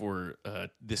stand for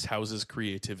 "This houses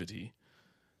creativity."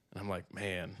 And I'm like,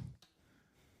 man,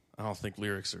 I don't think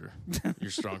lyrics are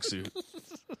your strong suit.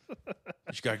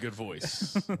 You got a good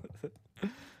voice.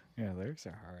 Yeah, lyrics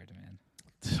are hard, man.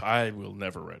 I will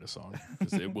never write a song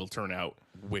because it will turn out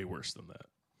way worse than that.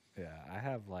 Yeah, I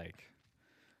have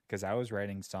because I was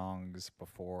writing songs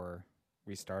before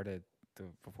we started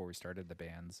the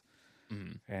bands,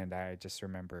 and I just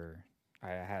remember I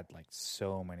had like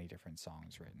so many different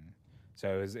songs written,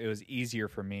 so it was easier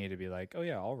for me to be like, oh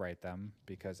yeah, I'll write them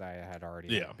because I had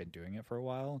already been doing it for a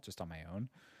while just on my own.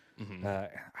 I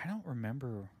don't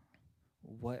remember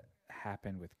what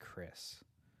happened with Chris.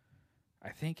 I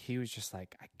think he was just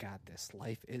like, I got this.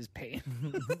 Life is pain.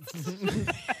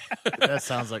 That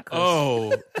sounds like Chris.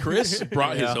 Oh, Chris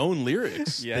brought his own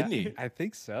lyrics, didn't he? I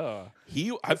think so.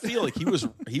 I feel like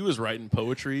he was writing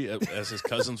poetry as his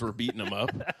cousins were beating him up.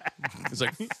 He's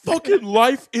like, fucking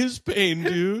life is pain,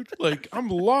 dude. Like, I'm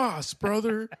lost,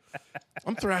 brother.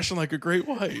 I'm thrashing like a great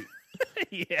white.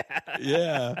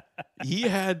 Yeah. He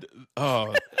had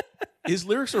his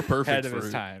lyrics are perfect. Ahead of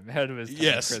his time.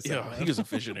 Yes. Chris Yeah, he was a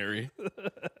visionary.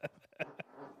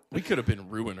 We could have been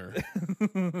ruiner.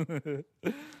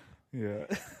 Yeah.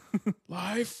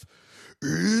 Life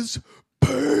is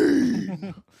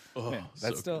pain. Oh, Man,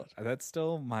 that's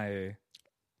still my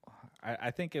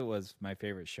I think it was my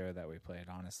favorite show that we played,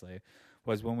 honestly,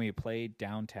 was when we played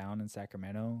downtown in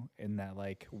Sacramento in that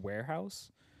like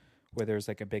warehouse where there's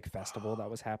like a big festival that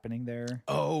was happening there.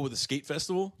 Oh, the skate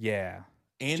festival? Yeah.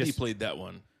 Andy played that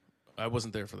one. I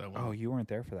wasn't there for that one. Oh, you weren't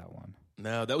there for that one.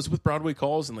 No, that was with Broadway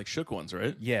Calls and like Shook Ones,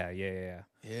 right? Yeah.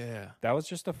 Yeah. That was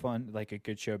just a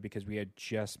good show because we had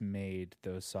just made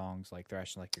those songs like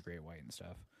Thrashing Like a Great White and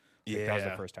stuff. Like, that was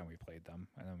the first time we played them,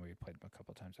 and then we played them a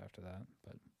couple times after that.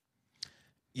 But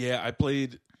yeah, I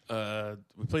played.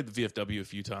 We played the VFW a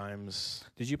few times.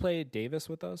 did you play Davis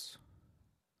with us?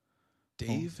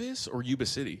 Davis or Yuba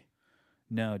City?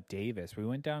 No, Davis. We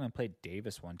went down and played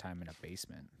Davis one time in a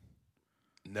basement.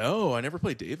 No, I never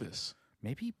played Davis.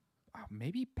 Maybe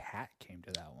Pat came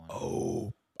to that one.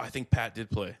 Oh, I think Pat did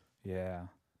play. Yeah,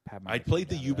 Pat. I played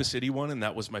the Yuba City one, and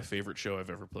that was my favorite show I've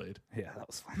ever played. Yeah, that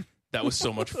was fun. That was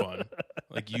so much fun.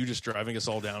 Like you just driving us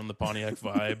all down the Pontiac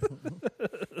Vibe,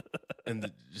 and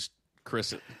just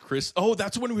Chris. Oh,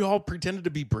 that's when we all pretended to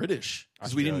be British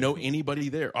because we didn't know anybody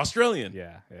there. Australian.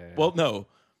 Yeah. Well, no.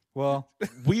 Well,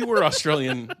 We were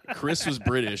Australian. Chris was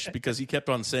British because he kept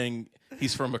on saying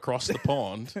he's from across the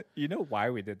pond. you know why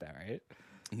we did that, right?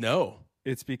 No.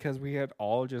 It's because we had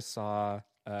all just saw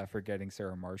Forgetting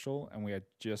Sarah Marshall, and we had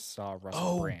just saw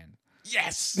Russell Brand.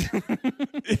 Yes.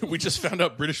 We just found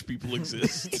out British people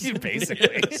exist.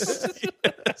 Basically.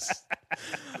 Yes.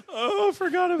 Oh, I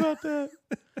forgot about that.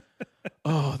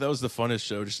 Oh, that was the funnest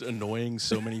show. Just annoying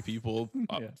so many people,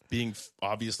 being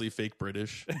obviously fake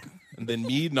British, and then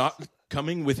me not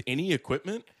coming with any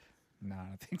equipment. No, I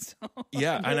don't think so.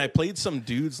 Yeah, and I played some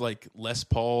dude's like Les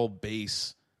Paul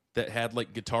bass that had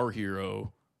like Guitar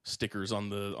Hero stickers on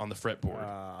the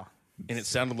fretboard, and it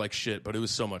sounded like shit, but it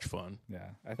was so much fun. Yeah,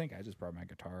 I think I just brought my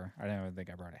guitar. I didn't even think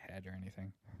I brought a head or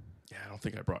anything. Yeah, I don't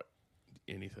think I brought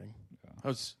anything. I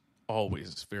was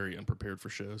always very unprepared for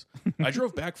shows. I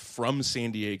drove back from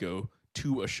San Diego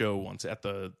to a show once at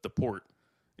the Port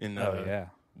in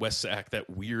West Sac, that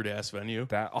weird ass venue.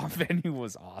 That venue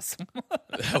was awesome.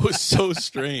 That was so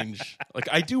strange. Like,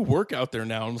 I do work out there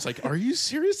now, and I was like, "Are you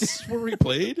serious? This is where we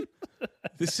played?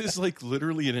 This is like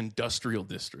literally an industrial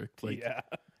district. Like,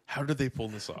 how did they pull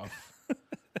this off?"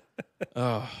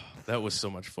 Oh, that was so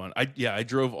much fun. I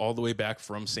drove all the way back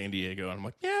from San Diego, and I'm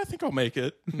like, "Yeah, I think I'll make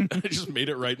it." I just made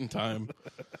it right in time.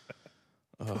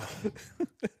 Oh,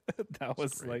 that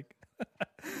was like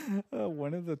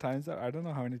one of the times that I don't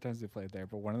know how many times we played there,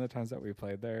 but one of the times that we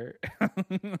played there,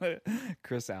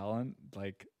 Chris Allen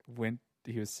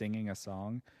he was singing a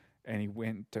song, and he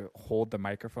went to hold the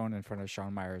microphone in front of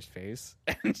Shawn Myers' face,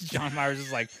 and Shawn Myers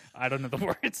is like, "I don't know the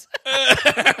words."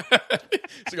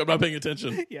 It's like, I'm not paying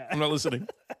attention. Yeah. I'm not listening.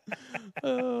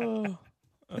 Oh,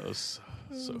 that was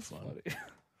so fun.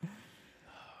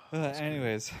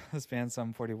 Anyways, this band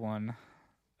Sum 41,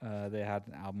 they had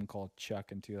an album called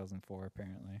Chuck in 2004.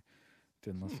 Apparently,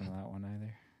 didn't listen to that one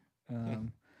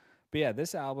either. But yeah,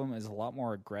 this album is a lot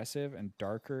more aggressive and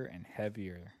darker and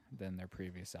heavier than their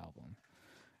previous album.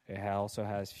 It also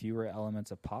has fewer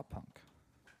elements of pop punk,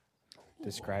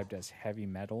 described as heavy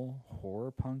metal,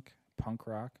 horror punk, punk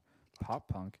rock, pop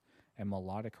punk, and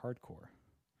melodic hardcore.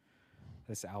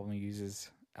 This album uses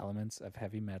elements of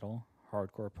heavy metal,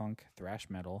 hardcore punk, thrash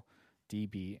metal,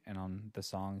 D-beat, and on the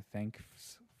song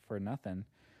Thanks for Nothing,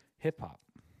 hip hop.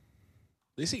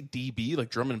 They say DB, like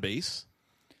drum and bass?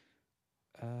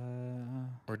 Uh,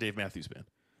 Or Dave Matthews Band?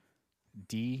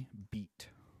 D-beat.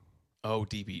 Oh,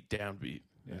 D-beat, downbeat.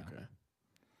 Yeah. Okay.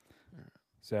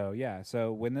 So, yeah.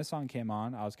 So, when this song came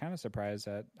on, I was kind of surprised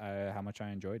at how much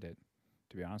I enjoyed it,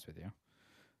 to be honest with you,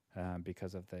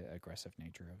 because of the aggressive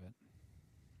nature of it.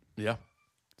 Yeah.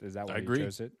 Is that why I you agree.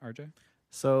 chose it, RJ?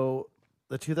 So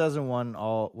the 2001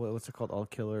 what's it called? All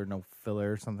Killer, No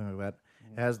Filler, something like that.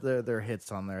 It has their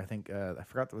hits on there. I think I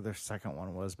forgot what their second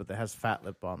one was, but it has Fat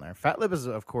Lip on there. Fat Lip is,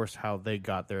 of course, how they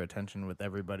got their attention with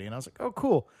everybody, and I was like, oh,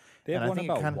 cool. They have And I one think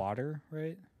it about kinda- water,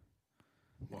 right?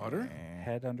 Water?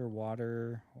 Head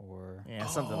underwater, or Yeah,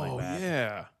 something like that.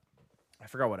 Yeah. I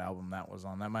forgot what album that was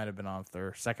on. That might have been off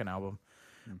their second album.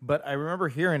 But I remember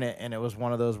hearing it, and it was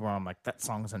one of those where I'm like, that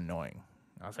song's annoying.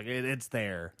 I was like, it's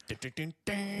there.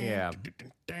 Yeah.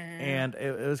 And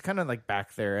it was kind of like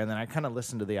back there. And then I kind of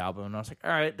listened to the album, and I was like, all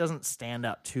right, it doesn't stand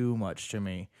out too much to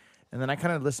me. And then I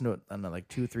kind of listened to it like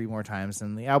 2-3 more times,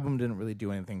 and the album didn't really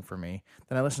do anything for me.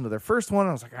 Then I listened to their first one, and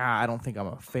I was like, I don't think I'm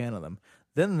a fan of them.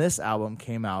 Then this album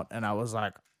came out, and I was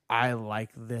like, I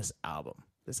like this album.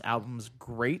 This album's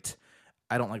great.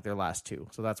 I don't like their last two,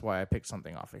 so that's why I picked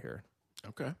something off of here.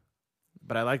 Okay.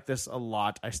 But I like this a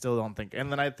lot. I still don't think.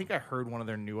 And then I think I heard one of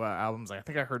their new albums. I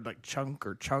think I heard like Chunk,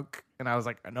 and I was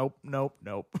like, nope. I'm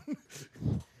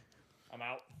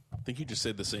out. I think you just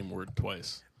said the same word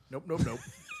twice. Nope.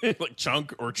 Like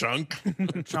chunk or chunk.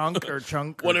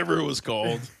 Chunk. Whatever it was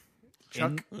called.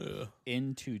 Chunk.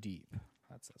 In Too Deep.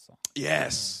 That's the song.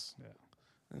 Yes.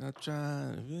 Yeah. I'm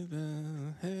trying to be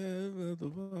the head of the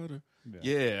water.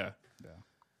 Yeah.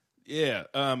 Yeah.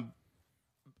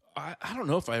 I don't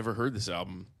know if I ever heard this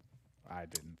album. I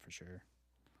didn't for sure.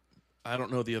 I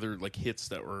don't know the other like hits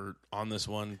that were on this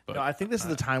one, but No, I think this is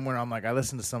the time where I'm like, I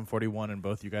listened to Sum 41, and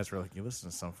both you guys were like, you listen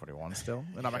to Sum 41 still?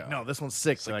 And I'm like, no, this one's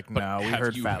sick. They're like, no, we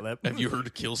heard Fat Lip. Have you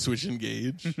heard Kill Switch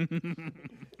Engage?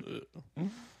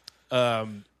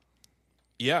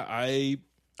 Yeah, I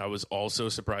was also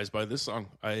surprised by this song.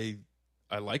 I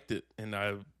liked it, and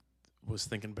I was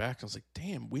thinking back. I was like,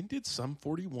 damn, when did Sum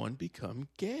 41 become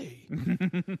gay?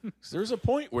 'Cause there's a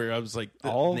point where I was like,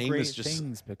 the All name great is just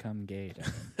things become gay.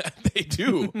 they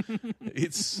do.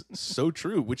 It's so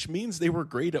true, which means they were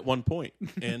great at one point,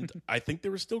 and I think they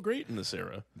were still great in this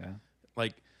era. Yeah.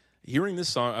 Like hearing this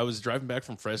song, I was driving back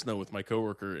from Fresno with my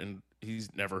coworker, and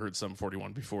he's never heard Sum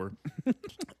 41 before,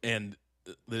 and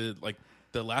the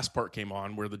last part came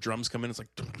on where the drums come in. It's like,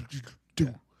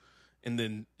 and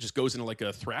then just goes into like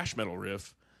a thrash metal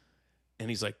riff. And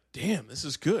he's like, damn, this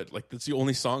is good. Like, that's the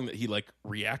only song that he like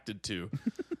reacted to.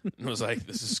 And I was like,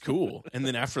 this is cool. And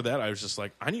then after that, I was just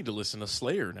like, I need to listen to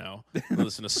Slayer now. I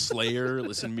listen to Slayer,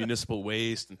 listen to Municipal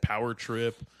Waste and Power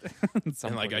Trip.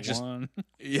 And like, a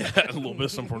little bit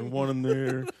of Sum 41 in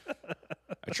there.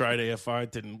 I tried AFI,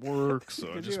 it didn't work.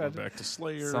 So I just went back to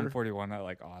Slayer. Sum 41 at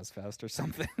like Ozfest or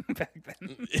something back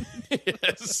then.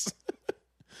 Yes.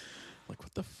 Like,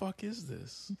 what the fuck is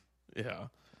this? Yeah.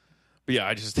 But yeah,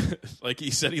 I just, like he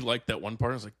said, he liked that one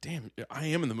part. I was like, damn, I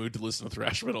am in the mood to listen to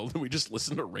thrash metal. Then we just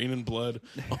listened to Rain and Blood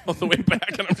all the way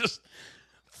back, and I'm just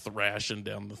thrashing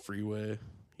down the freeway.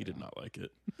 He did not like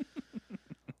it.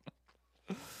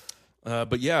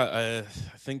 But yeah,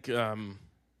 I think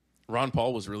Ron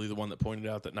Paul was really the one that pointed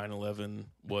out that 9/11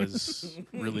 was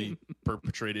really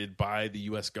perpetrated by the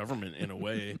U.S. government in a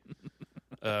way.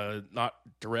 Not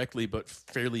directly, but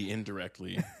fairly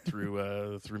indirectly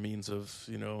through means of,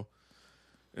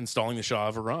 installing the Shah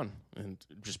of Iran and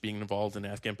just being involved in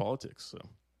Afghan politics. So,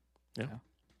 yeah.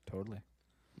 Totally.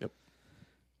 Yep.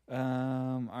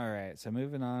 All right. So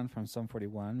moving on from Sum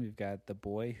 41, we've got The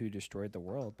Boy Who Destroyed the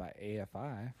World by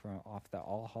AFI off the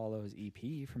All Hallows EP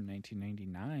from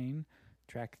 1999,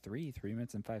 track 3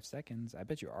 minutes and 5 seconds. I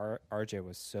bet you RJ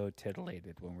was so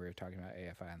titillated when we were talking about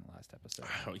AFI in the last episode.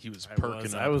 Oh, he was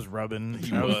perking up. I was rubbing.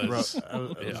 He I was.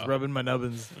 was rubbing my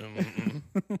nubbins.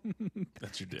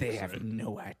 That's your dick. They have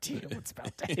no idea what's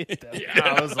about to hit them.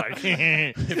 I was like,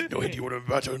 I have no idea what I'm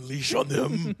about to unleash on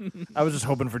them. I was just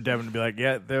hoping for Devin to be like,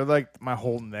 yeah, they're like my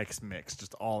whole next mix,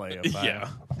 just all AFI. Yeah.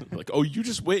 Like, oh, you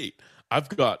just wait. I've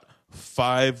got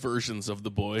 5 versions of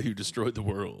the boy who destroyed the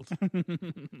world.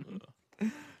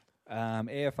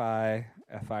 AFI,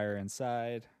 A Fire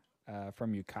Inside,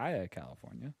 from Ukiah,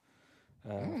 California,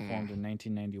 formed in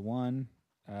 1991.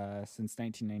 Since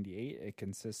 1998, it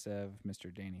consists of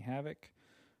Mr. Danny Havoc,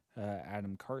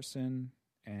 Adam Carson,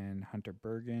 and Hunter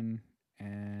Bergen,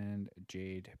 and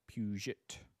Jade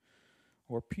Puget.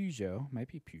 Or Peugeot, might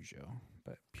be Peugeot,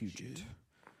 but Puget.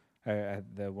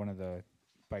 One of the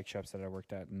bike shops that I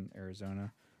worked at in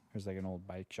Arizona, there's like an old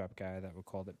bike shop guy that would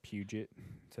call it Puget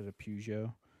instead of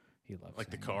Peugeot. He loves Like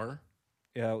the saying car?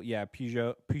 yeah,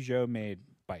 Peugeot made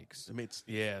bikes. They made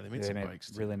some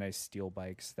bikes too. Really nice steel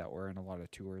bikes that were in a lot of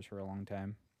tours for a long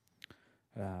time.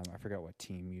 I forgot what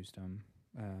team used them,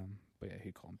 but yeah,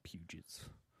 he called them Pugets.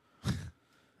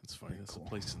 That's funny. That's a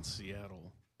place in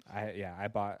Seattle. I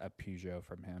bought a Peugeot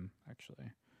from him actually.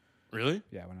 Really?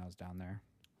 Yeah, when I was down there.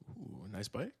 Ooh, a nice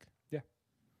bike? Yeah.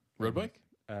 Road bike?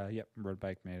 Yep, road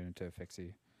bike, made it into a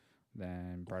fixie,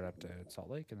 then brought it up to Salt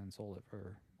Lake, and then sold it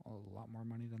for a lot more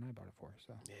money than I bought it for.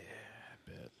 So Yeah, I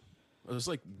bet. It was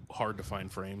like hard to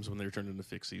find frames when they were turned into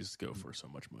fixies to go for so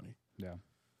much money. yeah.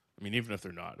 I mean, even if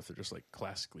they're not, if they're just like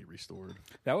classically restored.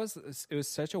 It was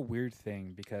such a weird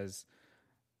thing because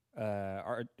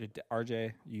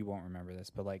RJ, you won't remember this,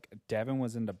 but like Devin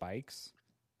was into bikes,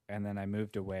 and then I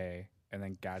moved away and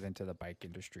then got into the bike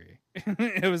industry.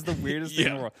 It was the weirdest thing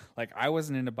in the world. Like I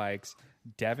wasn't into bikes.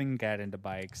 Devin got into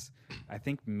bikes. I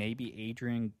think maybe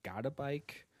Adrian got a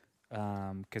bike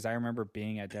because I remember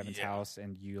being at Devin's house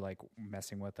and you like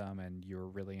messing with them, and you were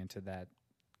really into that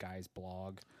guy's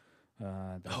blog.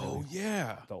 The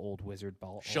old wizard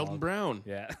ball. Sheldon Brown.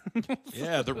 Yeah.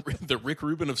 Yeah, the Rick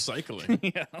Rubin of cycling.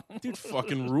 Yeah. Dude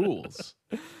fucking rules.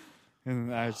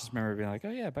 And I just remember being like, oh,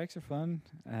 yeah, bikes are fun.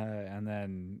 And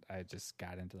then I just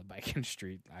got into the bike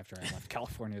industry after I left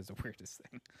California. It was the weirdest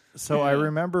thing. So I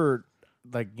remember,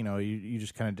 like, you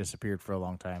just kind of disappeared for a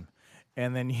long time.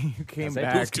 And then you came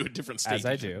back. Moved to a different state. As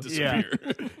I do. Disappear.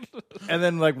 And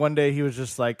then, like, one day he was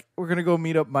just like, we're going to go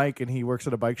meet up Mike, and he works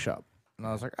at a bike shop. And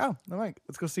I was like, oh, no, Mike,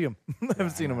 let's go see him. I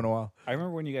haven't seen him in a while. I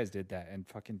remember when you guys did that, and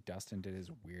fucking Dustin did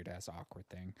his weird-ass awkward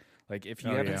thing. Like, if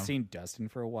you haven't seen Dustin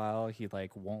for a while, he,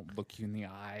 like, won't look you in the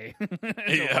eye.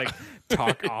 He'll, like,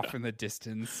 talk off in the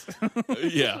distance.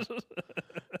 Yeah.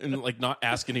 And, like, not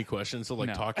ask any questions. He'll,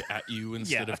 like, talk at you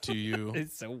instead of to you.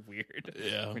 It's so weird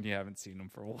when you haven't seen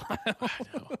him for a while. I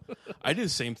know. I do the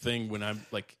same thing when I'm,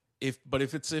 like, if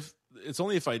it's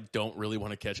only if I don't really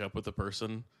want to catch up with the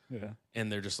person. Yeah. And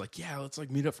they're just like, yeah, let's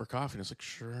like meet up for coffee. And I was like,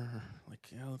 sure. Like,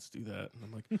 yeah, let's do that. And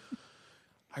I'm like,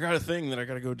 I got a thing that I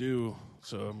got to go do.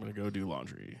 So I'm going to go do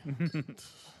laundry.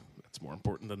 That's more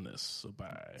important than this. So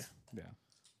bye. Yeah.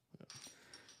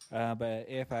 But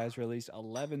AFI has released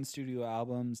 11 studio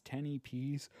albums, 10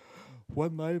 EPs,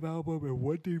 1 live album, and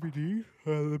 1 DVD.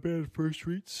 The band first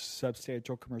reached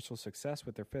substantial commercial success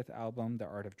with their 5th album, The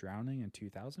Art of Drowning, in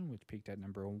 2000, which peaked at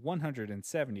number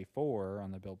 174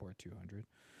 on the Billboard 200.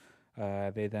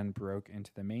 They then broke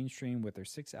into the mainstream with their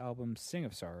 6th album, Sing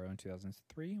of Sorrow, in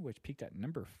 2003, which peaked at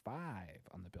number 5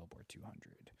 on the Billboard 200.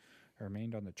 It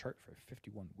remained on the chart for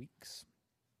 51 weeks.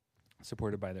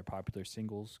 Supported by their popular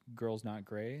singles, Girls Not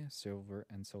Grey, Silver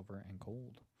and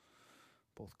Gold.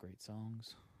 Both great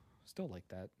songs. Still like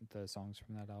the songs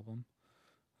from that album.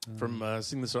 From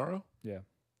Sing the Sorrow? Yeah.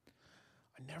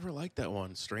 I never liked that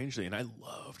one, strangely, and I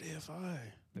loved AFI.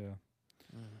 Yeah.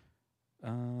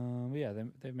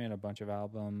 They've made a bunch of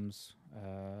albums.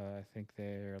 I think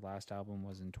their last album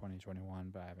was in 2021,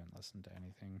 but I haven't listened to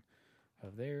anything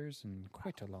of theirs in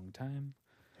quite a long time.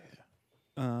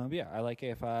 I like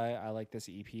AFI. I like this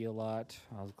EP a lot.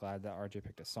 I was glad that RJ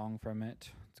picked a song from it.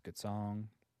 It's a good song.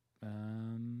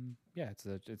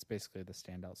 It's basically the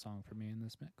standout song for me in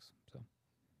this mix. So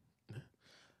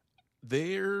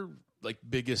their like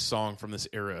biggest song from this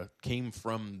era came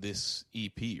from this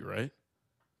EP, right?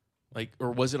 Like,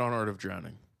 or was it on Art of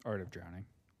Drowning? Art of Drowning.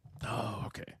 Oh,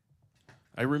 okay.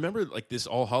 I remember like this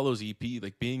All Hallows EP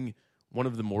like being one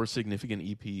of the more significant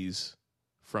EPs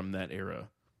from that era.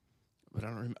 But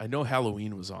I know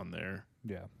Halloween was on there.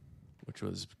 Yeah. Which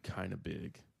was kind of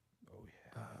big. Oh,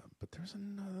 yeah. But there was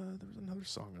another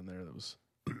song on there that was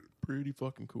pretty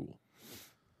fucking cool.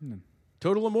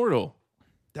 Total Immortal.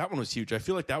 That one was huge. I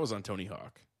feel like that was on Tony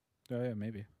Hawk. Oh yeah,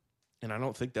 maybe. And I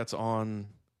don't think that's on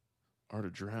Art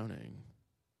of Drowning.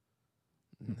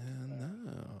 No.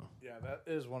 Yeah, that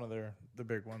is one of the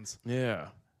big ones. Yeah.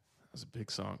 That's a big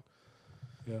song.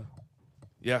 Yeah.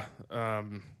 Yeah.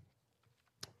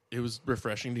 It was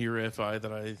refreshing to hear AFI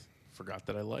that I forgot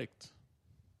that I liked.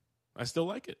 I still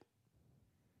like it.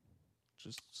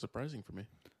 Just surprising for me.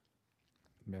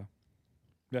 Yeah.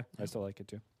 Yeah, I still like it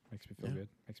too. Makes me feel good.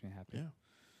 Makes me happy. Yeah.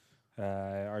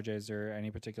 RJ, is there any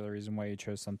particular reason why you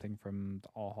chose something from the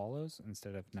All Hallows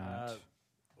instead of not?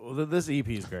 Well, this EP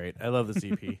is great. I love this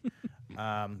EP.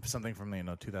 Something from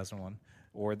 2001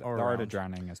 or the Art of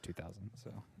Drowning is 2000.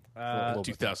 So a little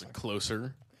bit 2000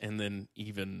 closer, and then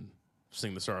even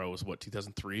Sing the Sorrow was what,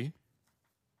 2003?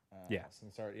 Yeah.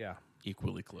 Yeah.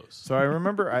 Equally close. So I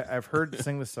remember I've heard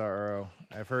Sing the Sorrow,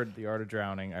 I've heard The Art of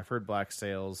Drowning, I've heard Black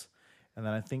Sails, and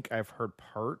then I think I've heard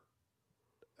part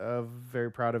of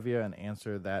Very Proud of You and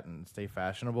Answer That and Stay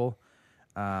Fashionable.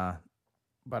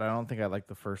 But I don't think I like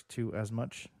the first two as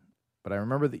much. But I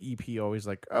remember the EP always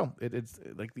like, it's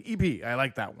like the EP. I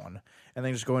like that one. And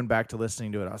then just going back to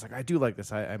listening to it, I was like, I do like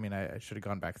this. I mean, I should have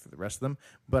gone back through the rest of them.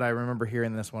 But I remember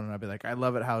hearing this one, and I'd be like, I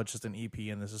love it how it's just an EP,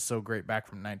 and this is so great back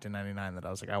from 1999 that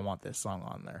I was like, I want this song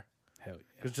on there. Hell yeah.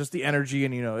 Because just the energy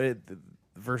and, it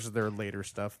versus their later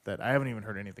stuff that I haven't even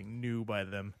heard anything new by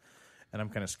them. And I'm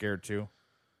kind of scared too.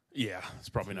 Yeah, it's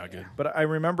probably not good. But I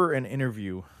remember an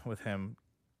interview with him.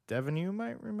 Devin, you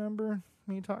might remember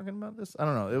me talking about this. I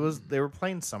don't know. They were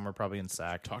playing somewhere, probably in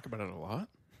SAC. Talk about it a lot.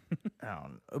 I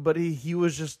don't know. But he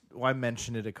was just. Well, I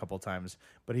mentioned it a couple times,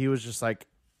 but he was just like,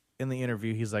 in the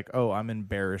interview, he's like, "Oh, I'm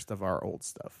embarrassed of our old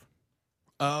stuff.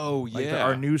 Oh Like yeah,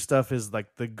 our new stuff is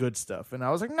like the good stuff." And I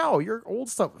was like, "No, your old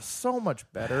stuff is so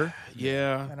much better."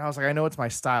 yeah. And I was like, "I know it's my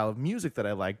style of music that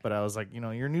I like, but I was like,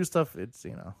 your new stuff, it's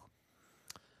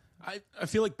I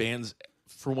feel like bands,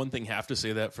 for one thing, have to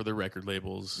say that for their record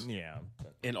labels, yeah."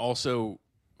 and also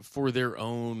for their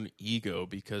own ego,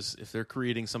 because if they're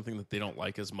creating something that they don't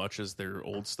like as much as their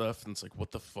old stuff, then it's like, what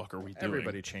the fuck are we doing?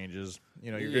 Everybody changes.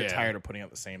 You Yeah. get tired of putting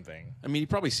out the same thing. I mean, he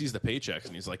probably sees the paychecks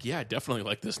and he's like, yeah, I definitely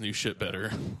like this new shit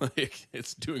better. Like,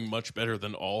 it's doing much better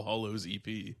than All Hallows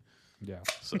EP. Yeah.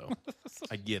 So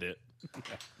I get it.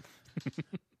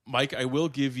 Mike, I will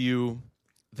give you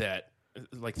that,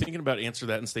 like, thinking about Answer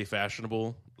That and Stay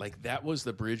Fashionable, like, that was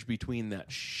the bridge between that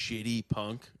shitty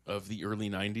punk of the early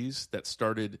 90s that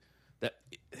started, that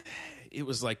it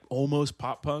was like almost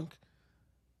pop punk,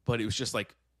 but it was just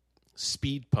like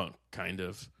speed punk kind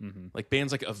of. Like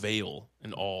bands like Avail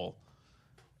and All,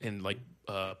 and like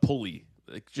Pulley,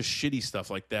 like just shitty stuff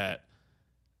like that.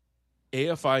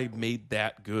 AFI made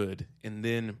that good, and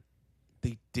then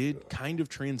they did kind of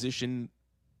transition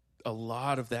a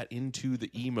lot of that into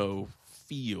the emo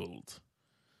field.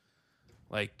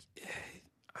 Like,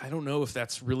 I don't know if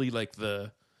that's really like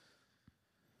I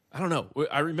don't know.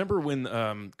 I remember when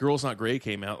Girls Not Grey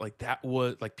came out, like that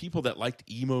was like people that liked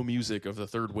emo music of the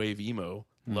third wave emo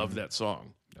loved that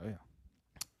song. Oh yeah.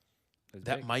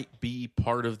 That big. might be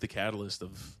part of the catalyst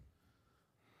of.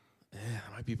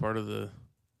 That might be part of the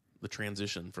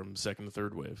transition from second to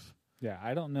third wave. Yeah,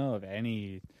 I don't know of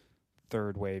any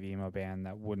third wave emo band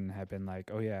that wouldn't have been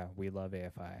like, oh yeah, we love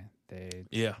AFI. They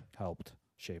helped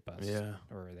shape us. Yeah.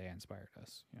 Or they inspired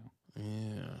us,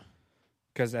 Yeah.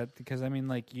 Because I mean,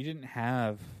 like, you didn't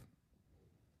have,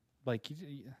 like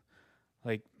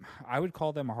I would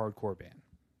call them a hardcore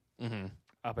band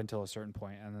up until a certain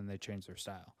point, and then they changed their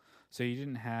style. So you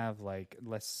didn't have, like,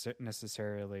 less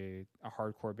necessarily a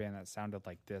hardcore band that sounded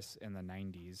like this in the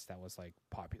 90s that was, like,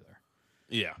 popular.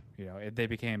 Yeah. They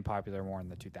became popular more in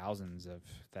the 2000s of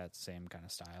that same kind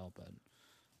of style, but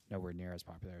nowhere near as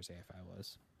popular as AFI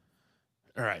was.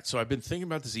 All right, so I've been thinking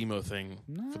about this emo thing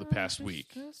for the past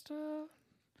week.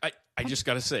 I just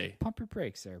got to say. Pump your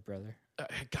brakes there, brother. I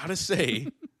got to say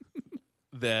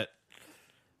that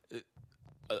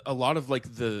a lot of,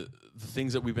 like, the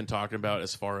things that we've been talking about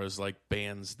as far as, like,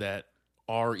 bands that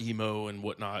are emo and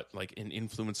whatnot, like, and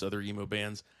influence other emo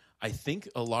bands, I think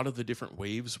a lot of the different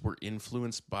waves were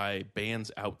influenced by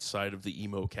bands outside of the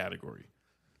emo category.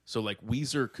 So, like,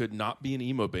 Weezer could not be an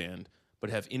emo band, but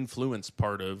have influenced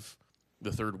part of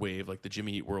the third wave, like the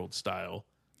Jimmy Eat World style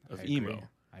of emo.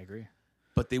 I agree.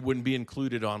 But they wouldn't be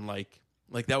included on, like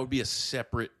that would be a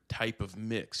separate type of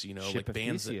mix, Ship like of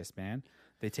bands Theseus, man.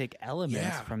 They take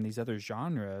elements from these other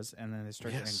genres and then they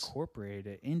start to incorporate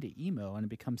it into emo, and it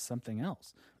becomes something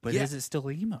else. But is it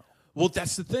still emo? Well,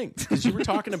 that's the thing, because you were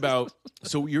talking about.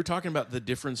 So you're talking about the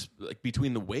difference, like,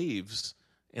 between the waves,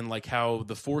 and like how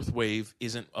the fourth wave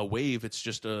isn't a wave; it's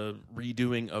just a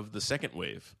redoing of the second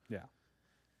wave. Yeah.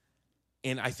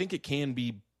 And I think it can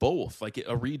be both. Like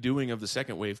a redoing of the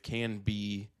second wave can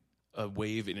be a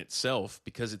wave in itself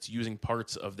because it's using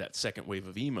parts of that second wave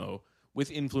of emo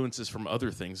with influences from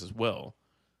other things as well,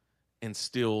 and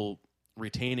still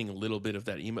retaining a little bit of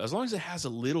that emo. As long as it has a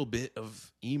little bit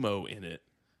of emo in it,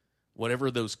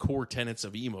 whatever those core tenets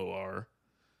of emo are,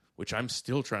 which I'm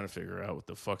still trying to figure out what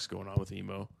the fuck's going on with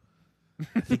emo.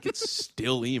 I think it's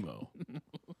still emo.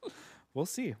 We'll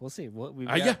see. We'll we'll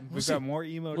got more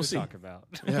emo to talk about.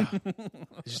 Yeah.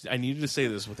 I needed to say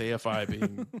this with AFI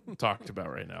being talked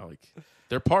about right now. Like,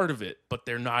 they're part of it, but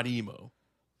they're not emo.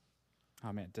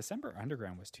 Oh, man. December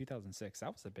Underground was 2006.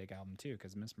 That was a big album, too,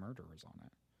 because Miss Murder was on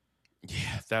it.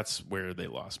 Yeah, that's where they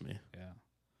lost me. Yeah.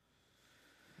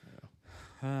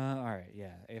 All right.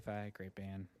 Yeah. AFI, great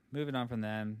band. Moving on from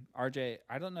them. RJ,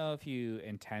 I don't know if you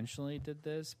intentionally did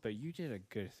this, but you did a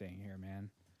good thing here, man.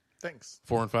 Thanks.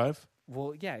 4 and 5?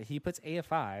 Well, yeah, he puts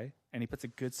AFI and he puts a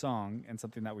good song and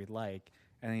something that we like,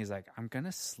 and he's like, I'm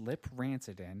gonna slip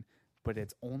Rancid in, but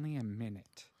it's only a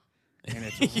minute, and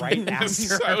it's right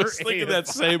after. I was thinking that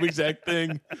same exact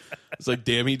thing. It's like,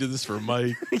 damn, he did this for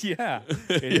Mike. Yeah,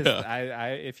 it is.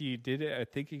 If you did it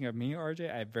thinking of me,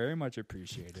 RJ, I very much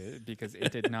appreciate it because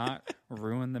it did not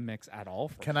ruin the mix at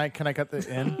all. Can I cut the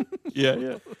in?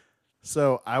 Yeah.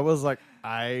 So I was like,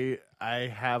 I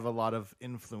have a lot of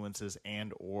influences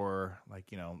and or like,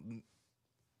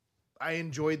 I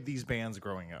enjoyed these bands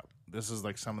growing up. This is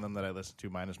like some of them that I listened to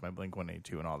minus my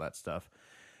Blink-182 and all that stuff.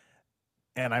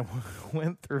 And I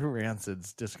went through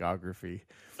Rancid's discography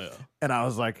and I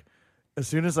was like, as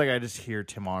soon as like I just hear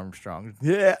Tim Armstrong,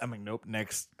 yeah, I'm like, nope,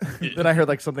 next. Then I heard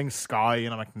like something Sky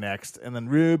and I'm like, next. And then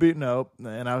Ruby, nope.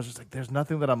 And I was just like, there's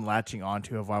nothing that I'm latching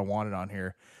onto if I want it on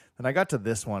here. And I got to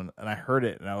this one and I heard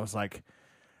it and I was like,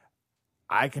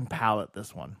 I can palate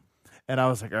this one. And I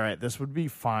was like, all right, this would be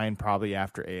fine probably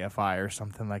after AFI or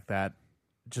something like that.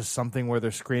 Just something where they're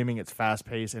screaming, it's fast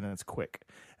paced and it's quick.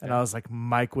 And I was like,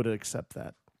 Mike would accept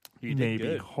that. You did maybe,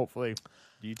 good. hopefully.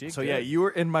 You did so good. yeah, you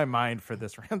were in my mind for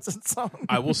this Rancid song.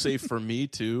 I will say for me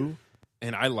too,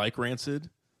 and I like Rancid,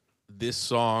 this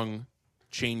song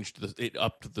changed it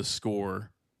upped the score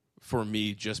for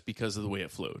me just because of the way it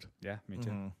flowed. Yeah, me too.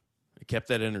 Mm-hmm. It kept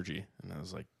that energy, and I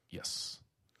was like, yes,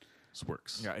 this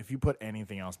works. Yeah, if you put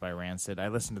anything else by Rancid, I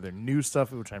listened to their new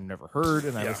stuff, which I've never heard,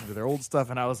 and I listened to their old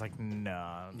stuff, and I was like,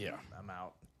 nah, I'm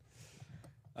out.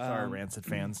 Sorry, Rancid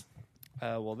fans.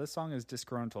 Well, this song is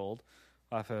Disgruntled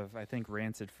off of, I think,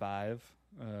 Rancid 5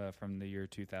 from the year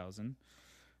 2000.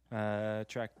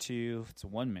 Track 2, it's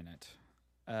 1 minute.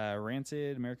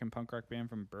 Rancid, American punk rock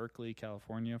band from Berkeley,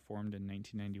 California, formed in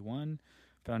 1991.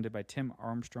 Founded by Tim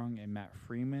Armstrong and Matt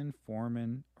Freeman,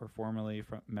 formerly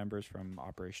members from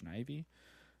Operation Ivy.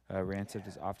 Rancid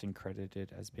is often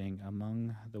credited as being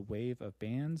among the wave of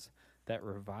bands that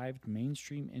revived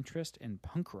mainstream interest in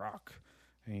punk rock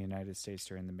in the United States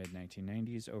during the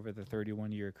mid-1990s. Over the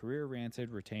 31-year career,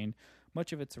 Rancid retained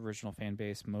much of its original fan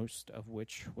base, most of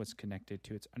which was connected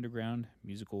to its underground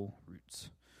musical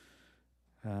roots.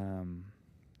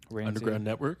 Underground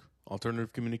Network?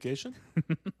 Alternative Communication?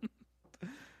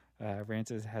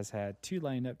 Rancid has had 2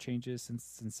 lineup changes since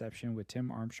its inception, with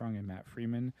Tim Armstrong and Matt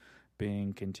Freeman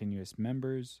being continuous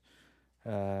members.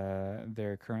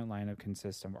 Their current lineup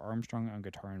consists of Armstrong on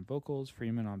guitar and vocals,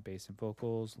 Freeman on bass and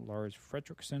vocals, Lars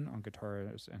Fredriksson on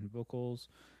guitars and vocals,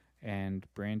 and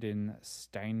Brandon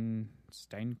Steinkert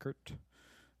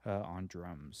on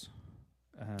drums.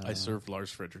 I served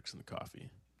Lars Fredriksson the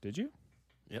coffee. Did you?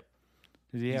 Yep.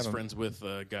 He's friends with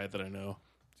a guy that I know.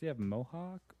 Does he have a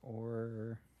mohawk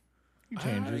or... He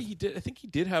did. I think he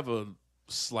did have a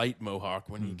slight mohawk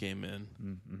when he came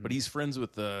in, but he's friends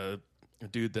with a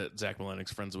dude that Zach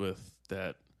Malenic's friends with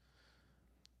that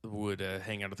would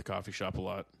hang out at the coffee shop a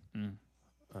lot.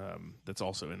 That's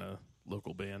also in a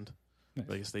local band. Nice.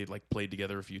 I guess they played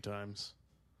together a few times.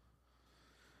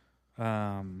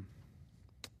 Yeah,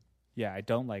 I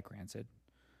don't like Rancid.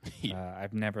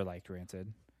 I've never liked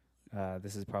Rancid.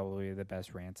 This is probably the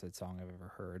best Rancid song I've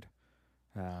ever heard.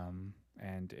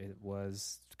 And it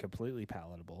was completely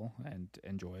palatable and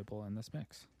enjoyable in this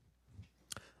mix.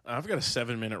 I've got a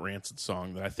 7-minute Rancid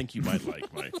song that I think you might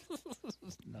like, Mike.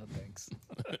 No, thanks.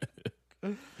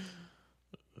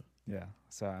 Yeah,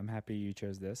 so I'm happy you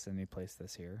chose this and you placed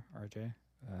this here, RJ.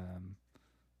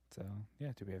 So,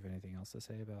 yeah, do we have anything else to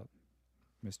say about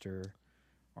Mr.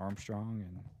 Armstrong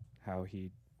and how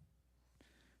he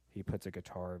puts a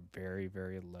guitar very,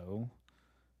 very low?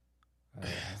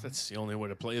 That's the only way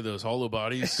to play those hollow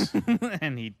bodies.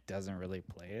 And he doesn't really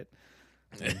play it.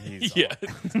 And he's Yeah, all-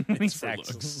 it's for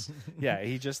actually- looks. yeah,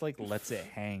 he just like lets it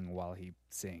hang while he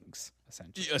sings,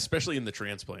 essentially. Yeah, especially in the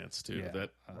Transplants too. Yeah.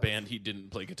 That band, he didn't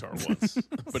play guitar once,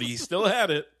 but he still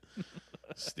had it.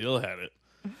 Still had it.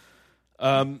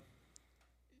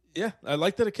 Yeah, I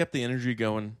like that it kept the energy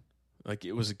going. Like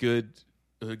it was a good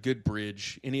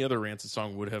bridge. Any other Rancid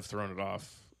song would have thrown it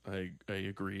off. I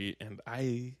agree, and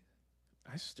I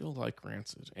still like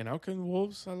Rancid. And Out Come the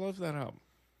Wolves, I love that album.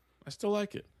 I still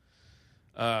like it.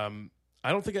 I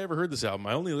don't think I ever heard this album.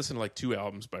 I only listened to like 2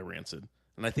 albums by Rancid.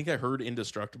 And I think I heard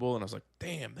Indestructible, and I was like,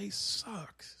 damn, they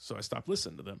suck. So I stopped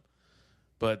listening to them.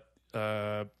 But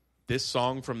this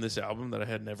song from this album that I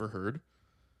had never heard,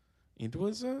 it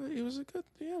was a good,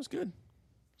 yeah, it was good.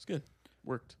 It was good.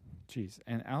 Worked. Jeez.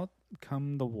 And Out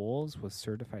Come the Wolves was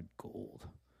certified gold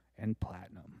and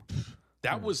platinum.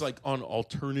 That was like on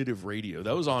alternative radio.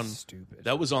 That was on Stupid.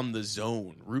 That was on The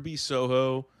Zone. Ruby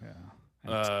Soho. Yeah.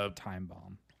 And Time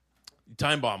Bomb.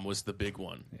 Time Bomb was the big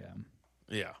one. Yeah.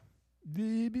 Yeah.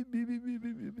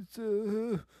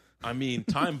 I mean,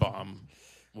 Time Bomb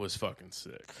was fucking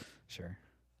sick. Sure.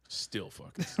 Still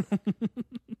fucking sick.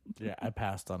 Yeah, I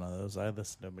passed on those. I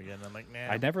listened to them again. I'm like, nah.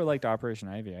 I never liked Operation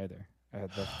Ivy either.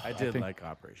 I did like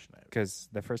Operation Ivy. because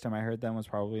the first time I heard them was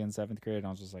probably in 7th grade, and I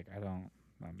was just like, I'm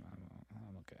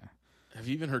okay. Have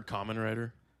you even heard Common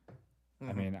Rider?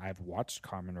 I mean, I've watched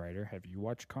Kamen Rider. Have you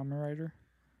watched Kamen Rider?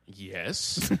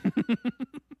 Yes.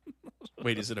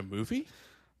 Wait, is it a movie?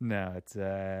 No, it's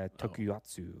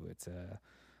Tokuyatsu. It's a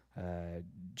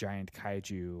giant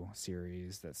kaiju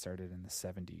series that started in the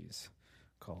 70s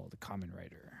called Kamen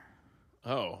Rider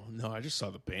Oh, no, I just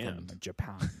saw the from band.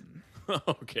 Japan.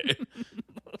 Okay.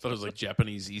 I thought it was like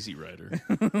Japanese Easy Rider.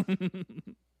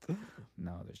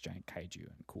 No, there's giant kaiju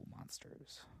and cool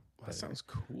monsters. That sounds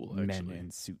cool, Men actually.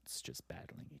 in suits just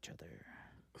battling each other.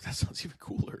 That sounds even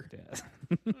cooler. Yeah.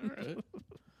 All right.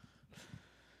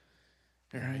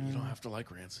 All right, you don't have to like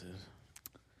Rancid.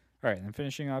 All right, and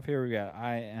finishing off here, we got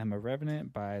I Am a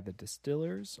Revenant by The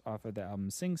Distillers off of the album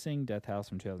Sing Sing Death House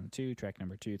from 2002, track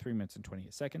number 2, 3 minutes and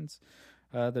 28 seconds.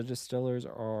 The Distillers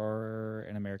are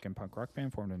an American punk rock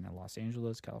band formed in Los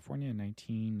Angeles, California in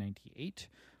 1998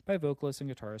 by vocalist and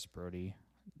guitarist Brody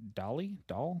Brody?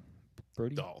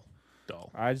 Doll.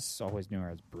 I just always knew her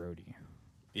as Brody.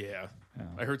 Yeah. Oh.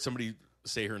 I heard somebody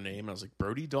say her name. I was like,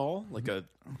 Brody doll? Like a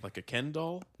Ken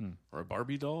doll? Or a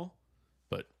Barbie doll?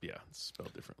 But yeah, it's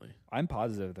spelled differently. I'm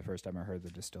positive the first time I heard The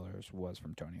Distillers was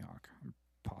from Tony Hawk. I'm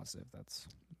positive that's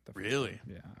the first Really? time.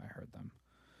 Yeah, I heard them.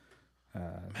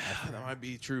 That might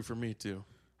be true for me too.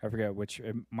 I forget which.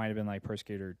 It might have been like Pro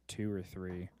Skater 2 or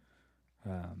 3,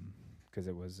 because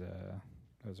it was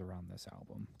around this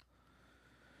album.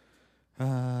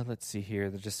 Let's see here.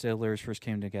 The Distillers first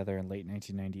came together in late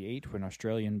 1998 when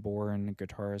Australian-born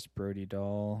guitarist Brody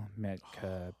Dahl met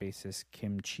bassist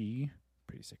Kim Chi.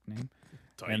 Pretty sick name.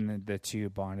 Tight. And the two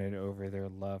bonded over their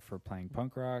love for playing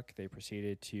punk rock. They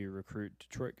proceeded to recruit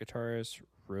Detroit guitarist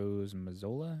Rose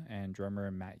Mazzola and drummer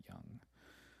Matt Young.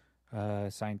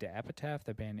 Signed to Epitaph,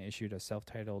 the band issued a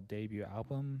self-titled debut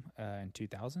album in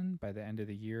 2000. By the end of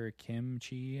the year, Kim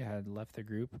Chi had left the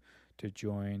group to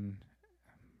join,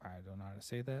 I don't know how to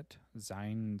say that,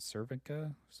 Zine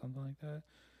Cervica, something like that.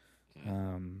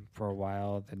 For a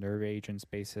while, the Nerve Agents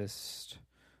bassist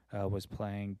was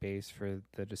playing bass for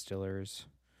the Distillers.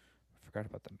 I forgot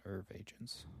about the Nerve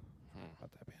Agents.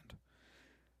 About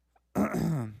that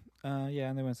band. Yeah,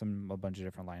 and they went a bunch of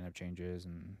different lineup changes,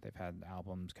 and they've had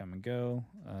albums come and go.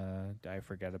 I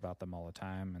forget about them all the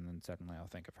time, and then suddenly I'll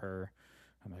think of her.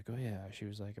 I'm like, oh yeah, she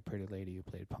was like a pretty lady who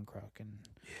played punk rock and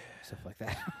stuff like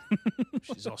that.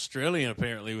 She's Australian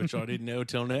apparently, which I didn't know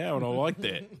till now, and I like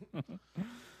that.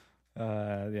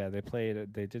 Yeah, they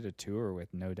did a tour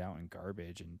with No Doubt and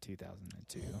Garbage in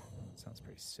 2002. Sounds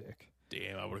pretty sick.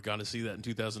 Damn, I would have gone to see that in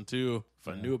 2002 if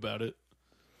I knew about it.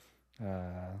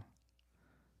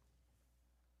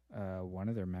 One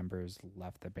of their members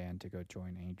left the band to go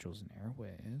join Angels and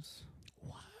Airwaves.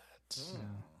 What? Yeah.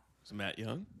 Is it Matt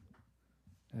Young?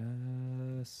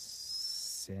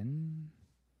 Sin?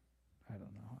 I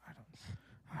don't know.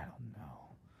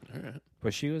 All right.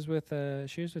 But she was with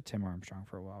Tim Armstrong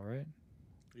for a while, right?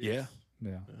 Yeah.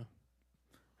 Yeah. Yeah.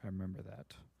 I remember that.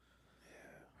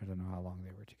 Yeah. I don't know how long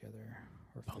they were together.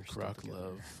 Or if they're Punk still rock together.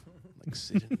 love. Like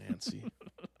Sid and Nancy.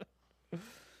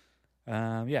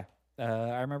 Yeah.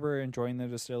 I remember enjoying the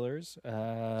Distillers.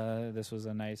 This was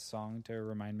a nice song to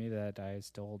remind me that I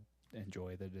still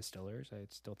enjoy the Distillers. I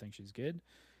still think she's good.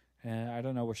 I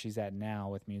don't know where she's at now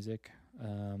with music. I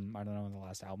don't know when the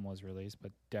last album was released,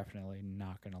 but definitely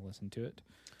not going to listen to it.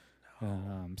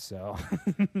 No.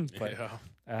 But yeah.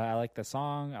 I like the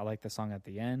song. I like the song at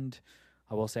the end.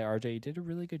 I will say, RJ, you did a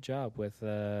really good job with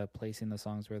placing the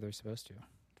songs where they're supposed to.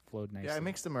 Flowed nicely. Yeah, I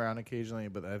mix them around occasionally,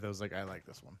 but I was like, I like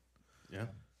this one. Yeah.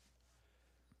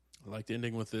 I liked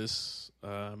ending with this.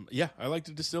 I liked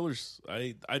the Distillers.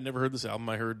 I'd never heard this album.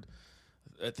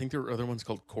 I think there were other ones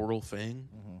called Coral Fang.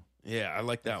 Mm-hmm. Yeah, I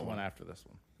like that That's one. one after this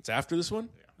one. It's after this one?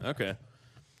 Yeah. Okay.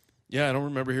 Yeah, I don't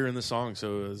remember hearing the song,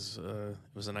 so it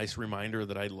was a nice reminder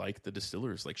that I like the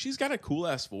Distillers. Like, she's got a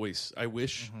cool-ass voice. I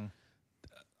wish... Mm-hmm.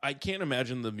 I can't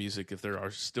imagine the music, if there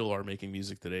still are making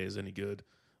music today, is any good.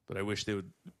 But I wish they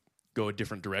would go a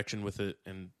different direction with it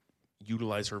and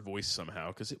utilize her voice somehow,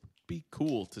 because it would be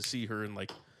cool to see her in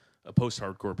like a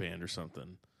post-hardcore band or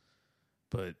something.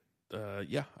 But I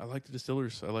like the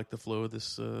Distillers. I like the flow of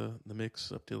this the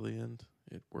mix up till the end.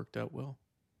 It worked out well.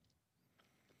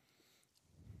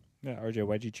 Yeah, RJ,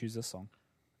 why'd you choose this song?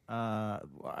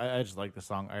 I just like the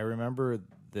song. I remember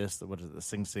this. What is it? The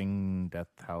Sing Sing Death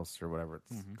House or whatever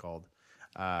it's called.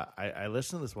 I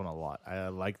listen to this one a lot. I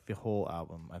like the whole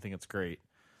album. I think it's great.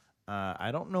 I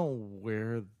don't know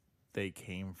where they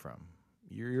came from.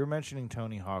 You're mentioning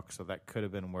Tony Hawk, so that could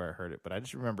have been where I heard it. But I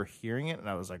just remember hearing it, and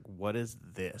I was like, "What is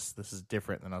this? This is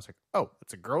different." And I was like, "Oh,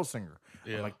 it's a girl singer."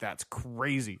 Yeah. I'm like, that's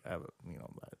crazy.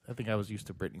 I think I was used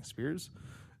to Britney Spears.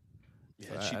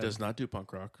 Yeah, she does not do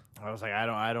punk rock. I was like,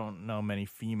 I don't know many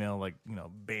female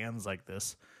bands like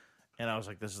this, and I was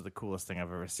like, this is the coolest thing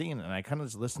I've ever seen, and I kind of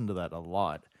just listened to that a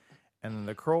lot. And then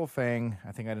the Coral Fang,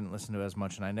 I think I didn't listen to as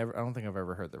much, and I don't think I've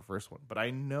ever heard their first one, but I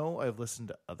know I've listened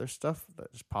to other stuff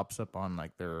that just pops up on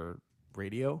like their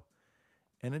radio,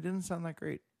 and it didn't sound that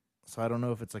great. So I don't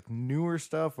know if it's like newer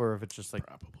stuff or if it's just like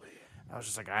Probably. I was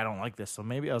just like, I don't like this. So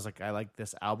maybe I was like, I like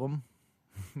this album,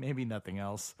 maybe nothing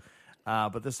else.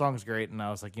 But this song's great, and I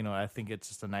was like, I think it's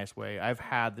just a nice way. I've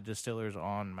had the Distillers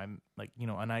on my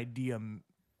an idea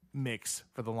mix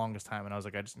for the longest time, and I was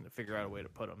like, I just need to figure out a way to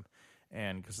put them,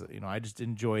 and because I just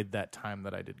enjoyed that time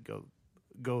that I did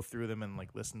go through them and like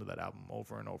listen to that album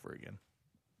over and over again.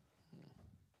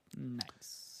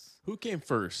 Nice. Who came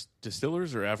first,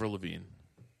 Distillers or Avril Lavigne?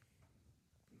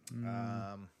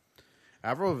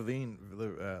 Avril Lavigne,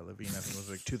 I think it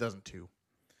was like 2002.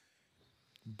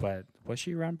 But was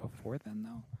she around before then,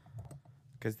 though?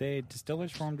 Because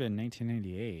Distillers formed in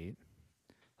 1998.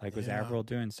 Like, was Avril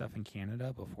doing stuff in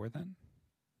Canada before then?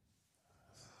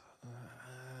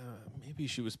 Maybe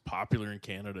she was popular in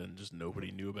Canada and just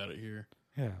nobody knew about it here.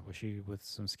 Yeah, was she with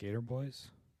some skater boys?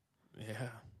 Yeah.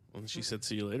 When she said,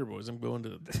 "See you later, boys. I'm going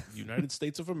to the United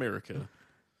States of America."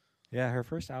 Yeah, her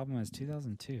first album was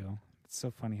 2002. It's so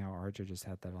funny how RJ just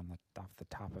had that off the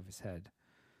top of his head.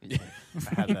 Yeah.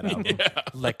 I had that album.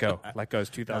 Let Go. Let Go is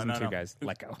 2002, No. guys.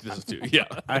 Let Go. 2002. Yeah.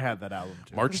 I had that album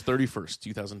too. March 31st,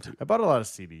 2002. I bought a lot of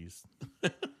CDs.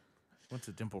 Went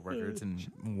to Dimple Records and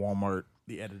Walmart,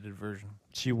 the edited version.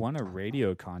 She won a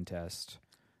radio contest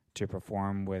to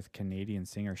perform with Canadian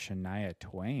singer Shania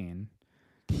Twain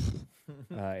in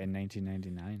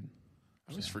 1999.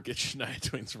 I always forget Shania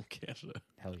Twain's from Canada.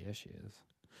 Hell yeah, she is.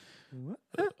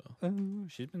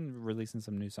 She's been releasing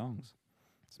some new songs,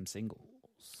 some singles.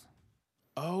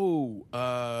 Oh,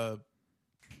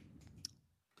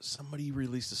 somebody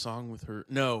released a song with her.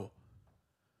 No,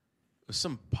 it was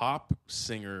some pop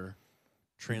singer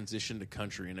transitioned to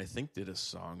country, and I think did a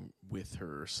song with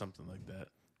her or something like that.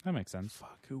 That makes sense.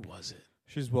 Fuck, who was it?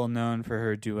 She's well known for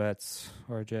her duets,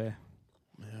 RJ.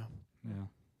 Yeah, Yeah.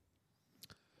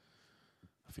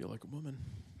 I feel like a woman.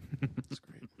 That's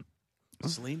great.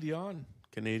 Celine Dion,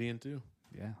 Canadian too.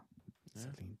 Yeah. Yeah.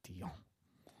 Celine Dion.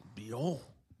 Dion.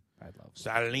 I love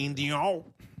Celine Dion.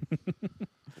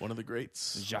 One of the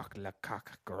greats. Jacques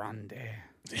Lecoq Grande.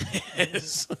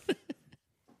 Yes. I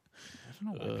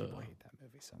don't know why people hate that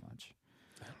movie so much.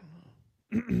 I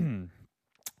don't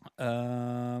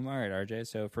know. All right, RJ.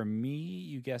 So for me,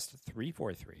 you guessed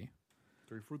 343.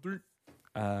 343.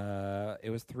 It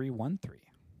was 313.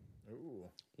 Ooh.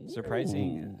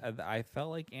 Surprising. I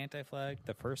felt like Anti-Flag,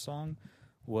 the first song,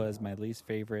 was my least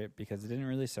favorite because it didn't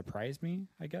really surprise me,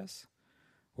 I guess.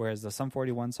 Whereas the Sum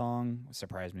 41 song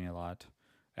surprised me a lot.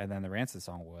 And then the Rancid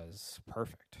song was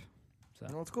perfect. So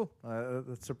Well, it's cool.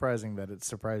 It's surprising that it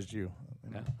surprised you.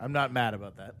 Yeah. I'm not mad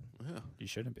about that. Yeah. you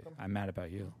shouldn't be. I'm mad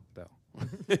about you, though.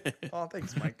 Oh,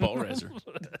 thanks, Mike. Ball Riser.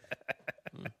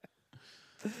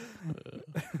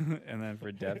 And then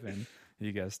for Devin,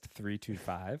 you guessed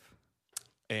 325.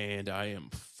 And I am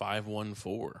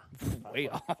 514. Way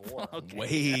off. Okay.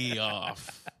 Way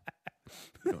off.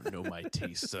 You don't know my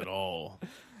tastes at all.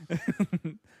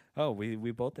 Oh,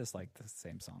 we both disliked the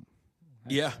same song.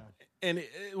 Yeah. And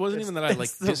it wasn't even that I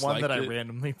It's the disliked one that I it.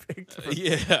 randomly picked.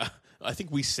 Yeah. I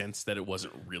think we sensed that it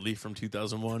wasn't really from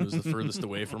 2001. It was the furthest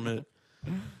away from it.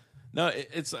 No,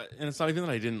 it's and it's not even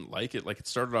that I didn't like it. Like it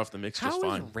started off the mix How just is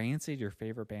fine. Rancid your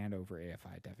favorite band over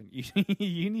AFI, Devin?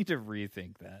 You need to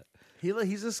rethink that.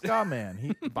 He's a ska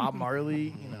man. Bob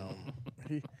Marley,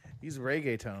 he's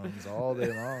reggae tones all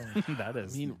day long. That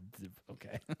is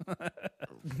okay.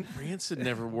 Rancid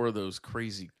never wore those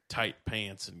crazy tight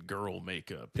pants and girl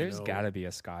makeup. There's got to be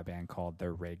a ska band called the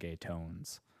Reggae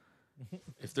Tones.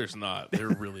 If there's not, they're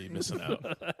really missing out.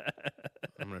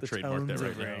 I'm going to trademark that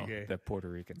right now. The Puerto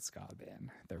Rican ska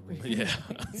band, the Reggae. Yeah.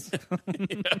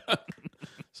 Yeah.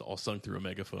 It's all sung through a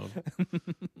megaphone.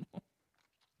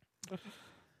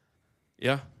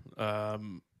 Yeah. I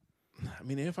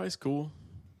mean, AFI's cool,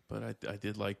 but I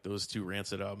did like those two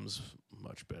Rancid albums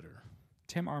much better.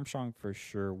 Tim Armstrong for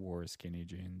sure wore skinny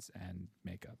jeans and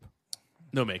makeup.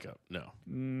 No makeup, no.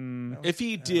 Mm, If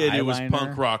he did, it was eyeliner?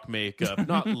 punk rock makeup,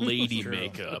 not lady True.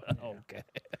 makeup. okay.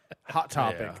 Hot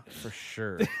Topic Yeah. for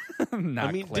sure. Not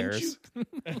I mean, Claire's.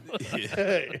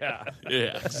 Yeah,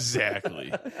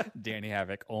 exactly. Danny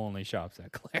Havoc only shops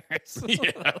at Claire's.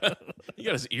 Yeah. He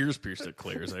got his ears pierced at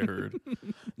Claire's, I heard.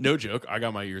 No joke. I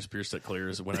got my ears pierced at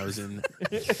Claire's when I was in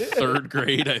 3rd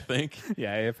grade, I think.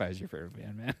 Yeah, AFI is your favorite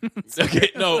band, man. Okay,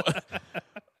 no.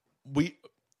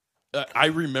 I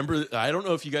remember, I don't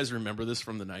know if you guys remember this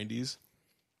from the 90s,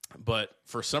 but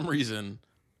for some reason,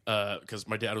 because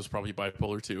my dad was probably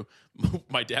bipolar too,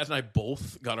 my dad and I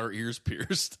both got our ears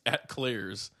pierced at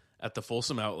Claire's at the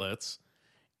Folsom Outlets,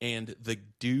 and the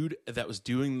dude that was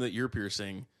doing the ear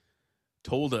piercing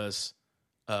told us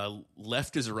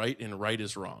left is right and right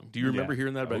is wrong. Do you remember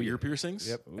hearing that about ear piercings?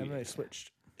 Yep. And then I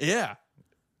switched. Yeah.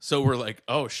 So we're like,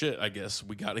 oh shit, I guess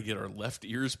we got to get our left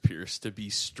ears pierced to be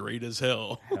straight as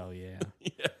hell. Hell yeah.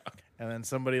 Yeah. And then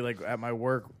somebody like at my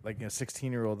work, like a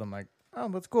 16-year-old, I'm like, oh,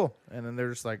 that's cool. And then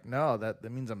they're just like, no, that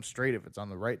means I'm straight if it's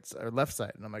on the right or left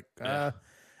side. And I'm like,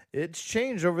 it's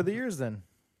changed over the years then.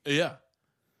 Yeah.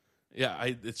 Yeah.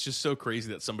 It's just so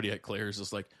crazy that somebody at Claire's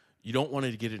is like, you don't want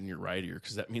to get it in your right ear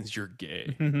because that means you're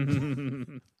gay.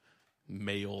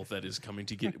 Male that is coming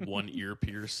to get one ear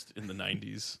pierced in the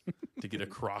 90s to get a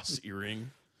cross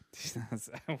earring.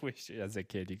 I wish as a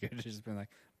kid you could have just been like,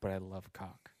 but I love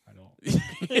cock. I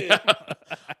don't. Yeah.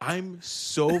 I'm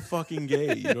so fucking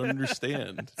gay. You don't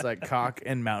understand. It's like cock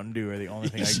and Mountain Dew are the only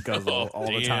thing I guzzle all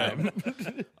the damn.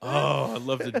 time. Oh, I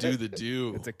love to do the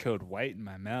do. It's a code white in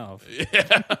my mouth.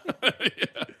 Yeah.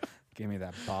 Give me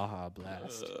that Baja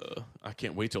Blast. I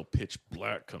can't wait till Pitch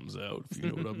Black comes out, if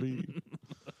you know what I mean.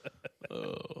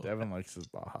 Devin likes his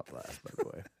Baja Blast, by the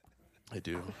way. I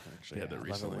do. I actually had that I love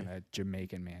it recently. when a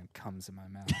Jamaican man comes in my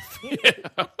mouth.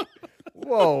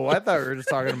 Whoa, I thought we were just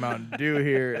talking about Mountain Dew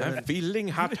here. And I'm then, feeling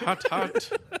hot, hot, hot.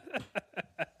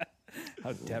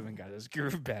 How Devin got his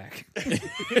groove back.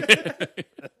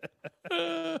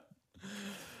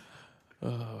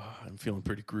 I'm feeling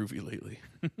pretty groovy lately.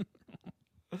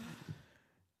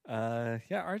 Yeah,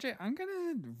 RJ, I'm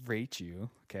gonna rate you.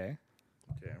 Okay.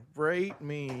 okay, rate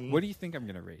me. What do you think I'm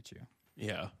gonna rate you?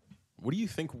 Yeah. What do you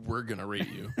think we're going to rate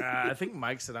you? I think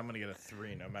Mike said I'm going to get a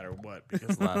 3 no matter what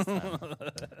because last time.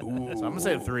 Ooh. So I'm going to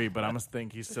say a 3, but I'm going to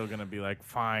think he's still going to be like,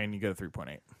 fine, you get a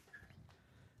 3.8.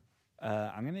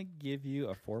 I'm gonna give you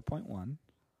a 4.1.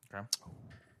 Okay.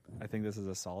 I think this is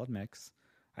a solid mix.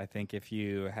 I think if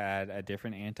you had a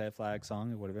different Anti-Flag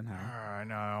song, it would have been higher. I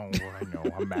know.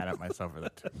 I'm mad at myself for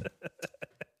that too.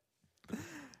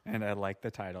 And I like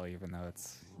the title, even though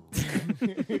it's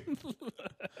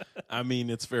I mean,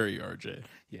 it's very RJ.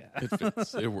 yeah. It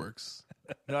fits. It works.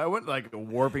 No, I went like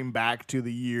warping back to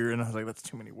the year, and I was like, that's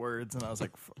too many words. And I was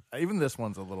like, even this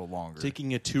one's a little longer.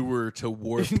 Taking a tour to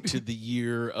warp to the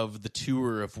year of the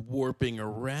tour of warping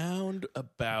around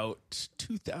about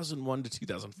 2001 to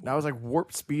 2004. That was like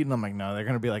warp speed, and I'm like, no, they're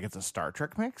going to be like, it's a Star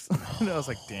Trek mix? And I was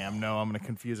like, damn, no, I'm going to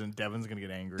confuse it, and Devin's going to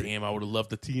get angry. Damn, I would have loved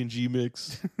the TNG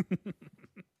mix.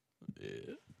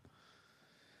 Yeah.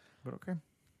 But okay.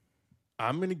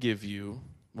 I'm going to give you...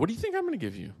 What do you think I'm going to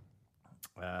give you?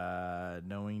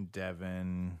 Knowing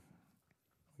Devin,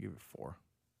 I'll give it 4.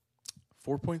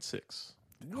 4.6.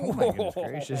 Oh my goodness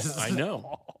gracious! I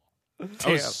know. I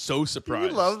Damn. was so He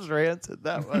surprised. loves Rancid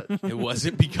that much. It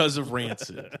wasn't because of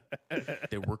Rancid.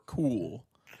 They were cool.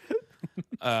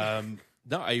 No,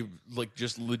 I like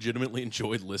just legitimately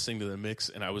enjoyed listening to the mix,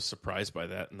 and I was surprised by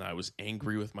that, and I was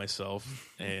angry with myself,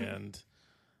 and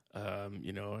I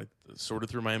sorted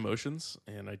through my emotions,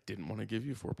 and I didn't want to give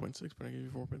you 4.6, but I gave you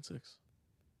 4.6.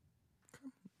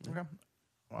 Okay.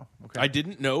 Well, okay. I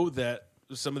didn't know that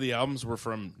some of the albums were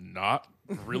from not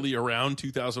really around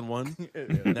 2001.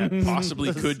 And that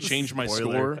possibly could change my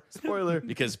score. Spoiler.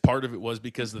 Because part of it was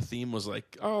because the theme was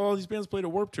like, oh, all these bands played a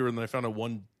Warped Tour, and then I found out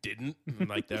one didn't. And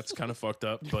like, that's kind of fucked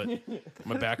up. But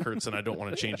my back hurts, and I don't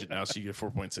want to change it now, so you get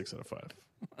 4.6 out of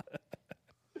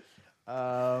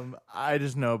 5. I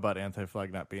just know about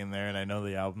Anti-Flag not being there, and I know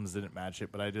the albums didn't match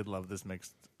it, but I did love this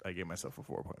mix. I gave myself a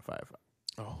 4.5.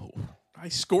 Oh, I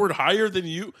scored higher than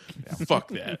you? Yeah. Fuck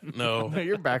that. No. No,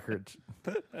 your back hurts.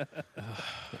 I'm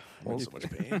in so much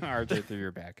pain. RJ threw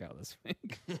your back out this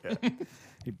week. Yeah.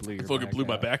 He blew your Fucking back blew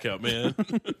my out. back out, man.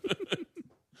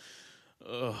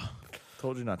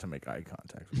 Told you not to make eye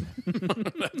contact with me.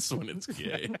 That's when it's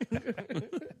gay.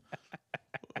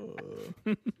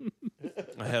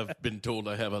 I have been told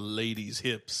I have a lady's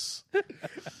hips.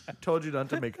 Told you not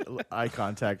to make eye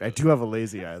contact. I do have a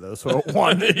lazy eye, though, so it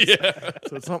wanted. Yeah.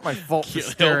 So it's not my fault for Can't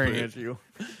help staring it. at you.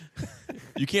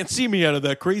 You can't see me out of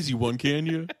that crazy one, can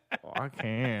you? Oh, I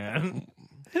can.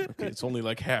 Okay, it's only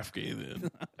like half gay then.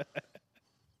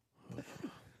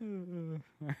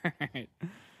 Right.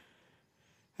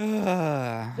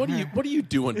 What are you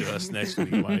doing to us next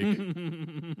week,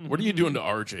 Mike? What are you doing to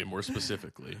RJ more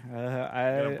specifically?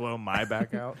 Gonna blow my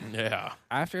back out. Yeah.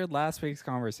 After last week's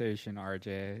conversation,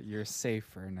 RJ, you're safe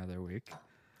for another week.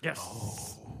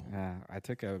 Yes. I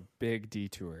took a big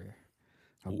detour,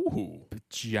 Ooh.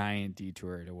 giant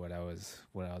detour to what I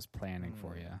was planning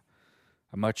for you.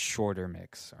 A much shorter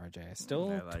mix, RJ. Still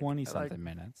I like- 20-something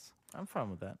minutes, I'm fine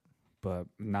with that. but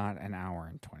not an hour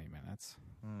and 20 minutes.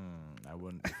 I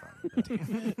wouldn't be fine with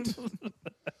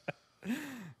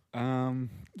that.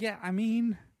 Yeah, I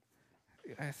mean,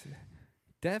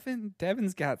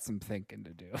 Devin's got some thinking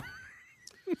to do.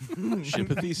 Ship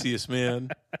of Theseus, man.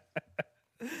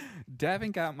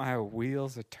 Devin got my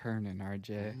wheels a turning,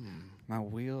 RJ. My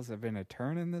wheels have been a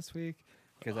turning this week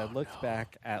because I looked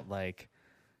back at like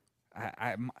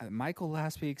Michael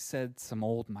last week said some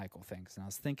old Michael things, and I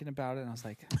was thinking about it, and I was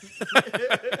like,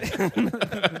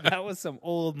 that was some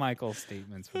old Michael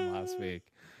statements from last week.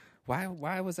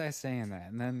 Why was I saying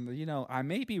that? And then I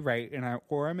may be right,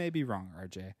 or I may be wrong,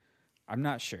 RJ. I'm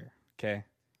not sure. Okay,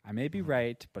 I may be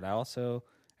right, but I also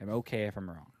am okay if I'm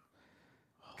wrong.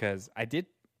 Because I did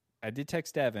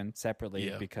text Devin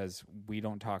separately because we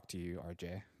don't talk to you,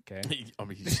 RJ. Okay, I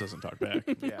mean, he just doesn't talk back.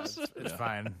 Yeah, it's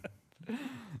fine.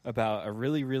 About a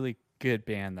really, really good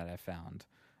band that I found.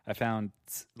 I found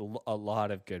a lot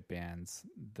of good bands.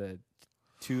 I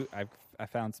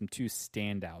found some two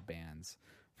standout bands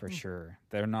for sure.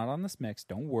 They're not on this mix.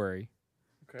 Don't worry,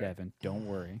 Devin. Don't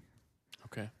worry.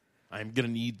 Okay. I'm going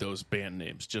to need those band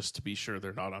names just to be sure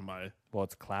they're not on my... Well,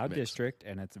 it's Cloud mix. District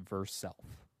and it's Verse Self.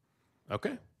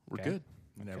 Okay. We're Okay. good.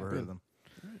 Never heard of them.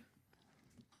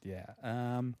 Yeah.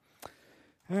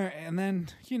 All right, and then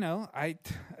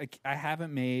I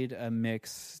haven't made a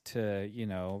mix to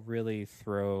really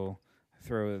throw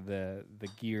the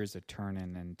gears a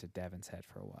turning into Devin's head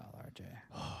for a while, RJ.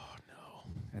 Oh, no.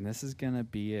 And this is gonna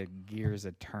be a gears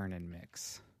a turning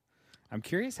mix. I'm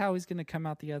curious how he's gonna come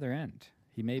out the other end.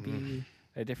 He may be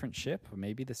a different ship, or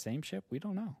maybe the same ship. We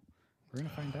don't know. We're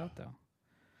gonna find out though.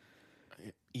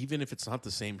 Even if it's not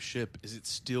the same ship, is it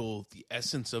still the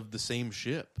essence of the same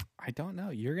ship? I don't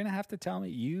know. You're gonna have to tell me.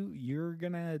 You're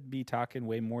gonna be talking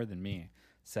way more than me,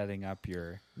 setting up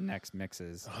your next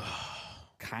mixes.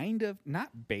 Kind of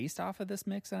not based off of this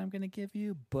mix that I'm gonna give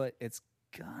you, but it's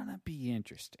gonna be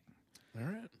interesting. All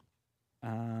right.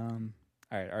 All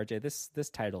right, RJ. This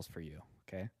title's for you.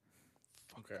 Okay.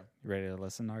 Okay. You ready to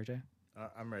listen, RJ?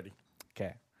 I'm ready.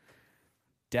 Okay.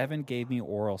 Devin gave me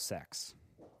oral sex.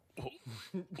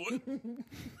 What?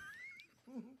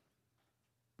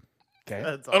 Okay.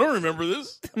 That's I don't remember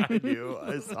this. I do.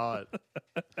 I saw it.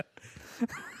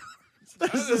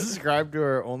 Subscribe to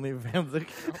our OnlyFans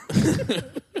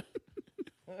account.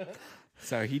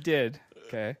 So he did.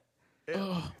 Okay.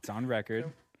 It's on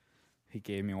record. He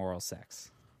gave me oral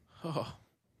sex. Oh.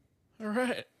 All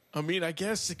right. I mean, I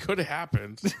guess it could have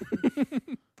happened.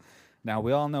 Now,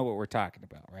 we all know what we're talking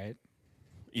about, right?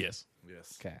 Yes.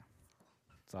 Yes. Okay.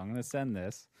 So I'm going to send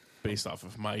this. Based off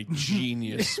of my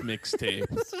genius mixtape,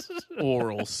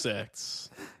 Oral Sex.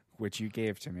 Which you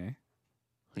gave to me.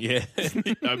 Yeah.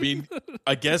 I mean,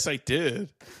 I guess I did.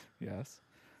 Yes.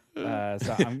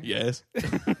 So I'm Yes.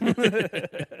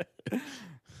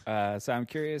 so I'm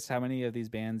curious how many of these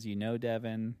bands you know,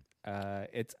 Devin.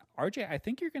 It's RJ. I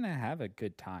think you're gonna have a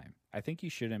good time. I think you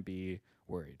shouldn't be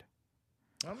worried.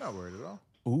 I'm not worried at all.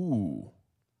 Ooh.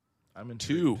 I'm in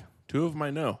Two of them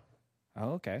I know.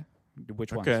 Oh, okay.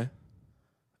 Which ones? Okay.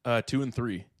 2 and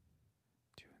 3.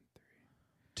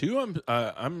 2 and 3. 2,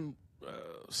 I'm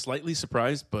slightly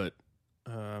surprised, but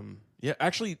Yeah,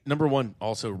 actually, number one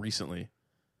also recently.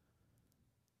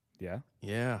 Yeah,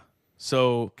 Yeah.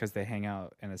 So, because they hang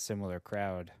out in a similar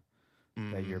crowd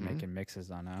that you're making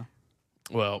mixes on now.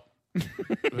 well,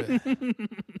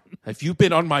 have you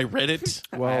been on my Reddit?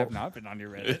 I Well, have not been on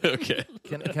your Reddit. Okay.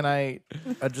 can I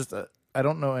just I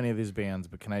don't know any of these bands,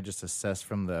 but can I just assess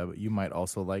from the you might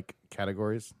also like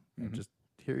categories and just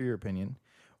hear your opinion?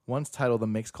 One's titled a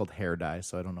mix called Hair Dye,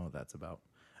 so I don't know what that's about.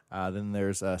 Then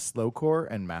there's slowcore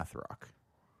and math rock.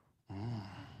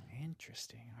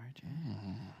 Interesting, RJ.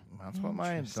 That's what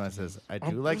mine says. I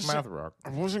do like math rock. I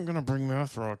wasn't going to bring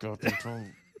math rock up until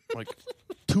like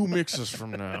 2 mixes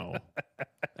from now.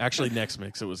 Actually, next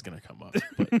mix it was going to come up.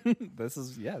 But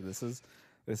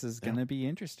This is gonna be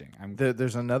interesting.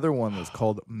 There's another one that's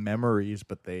called Memories,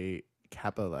 but they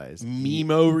capitalize.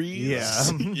 Memories.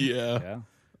 Yeah. Yeah. yeah.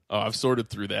 Oh, I've sorted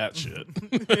through that shit.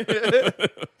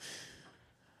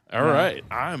 All right.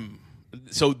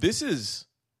 So this is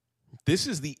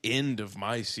the end of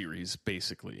my series,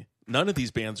 basically. None of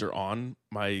these bands are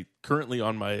currently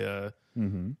on my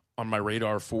on my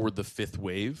radar for the fifth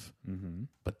wave.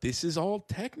 But this is all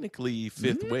technically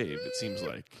fifth wave, it seems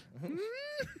like.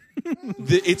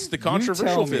 It's the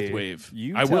controversial fifth wave.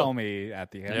 You I tell will. me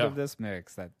at the end of this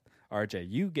mix that RJ,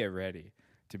 you get ready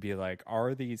to be like,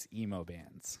 are these emo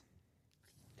bands?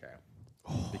 Okay.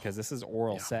 Because this is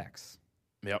oral sex.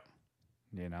 Yep.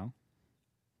 You know?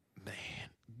 Man,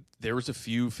 there was a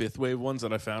few fifth wave ones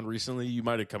that I found recently. You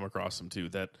might have come across them too.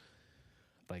 That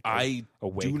Like I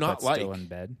awake, do not but like. still in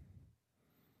bed.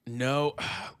 No,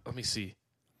 let me see.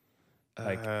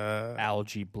 Like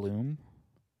Algae Bloom.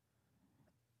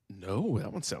 No,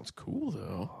 that one sounds cool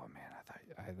though. Oh man,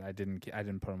 I didn't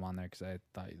put them on there because I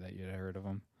thought that you'd heard of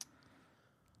them.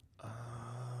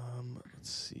 Let's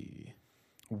see.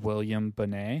 William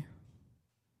Bonet.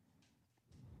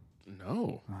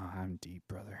 No. Oh, I'm deep,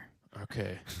 brother.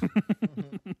 Okay.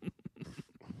 Let's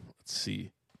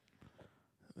see.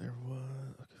 There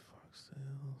was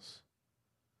Foxtails.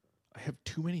 I have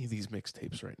too many of these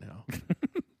mixtapes right now.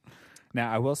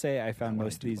 Now, I will say I found That one I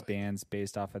most of do these like. bands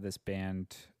based off of this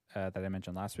band that I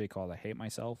mentioned last week called I Hate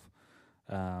Myself,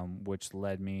 which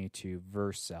led me to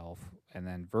Verse Self, and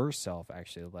then Verse Self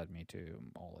actually led me to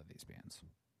all of these bands.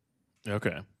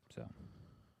 Okay. So,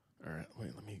 All right.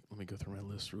 Wait. Let me go through my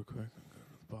list real quick. Go to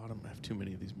the bottom. I have too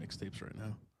many of these mixtapes right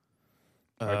now.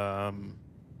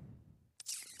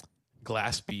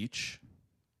 Glass Beach.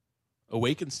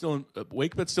 Awake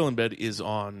but still in bed is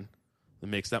on the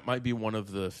mix. That might be one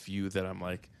of the few that I'm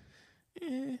like,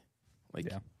 yeah.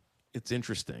 It's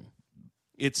interesting.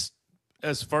 It's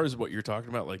as far as what you're talking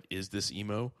about, like, is this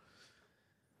emo?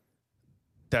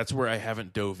 That's where I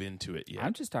haven't dove into it yet.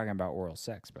 I'm just talking about oral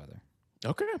sex, brother.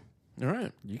 Okay. All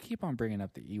right. You keep on bringing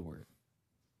up the E word.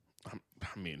 I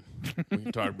mean, we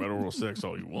can talk about oral sex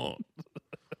all you want.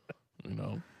 You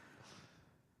know?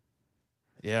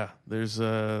 Yeah, there's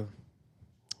all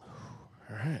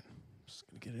right. It's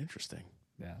going to get interesting.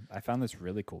 Yeah, I found this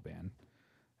really cool band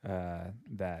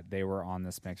that they were on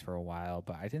this mix for a while,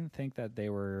 but I didn't think that they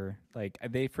were like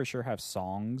they for sure have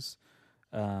songs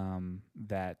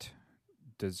that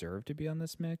deserve to be on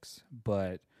this mix,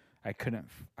 but I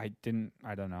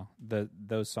don't know.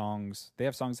 Those songs, they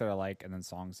have songs that I like and then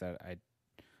songs that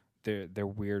they're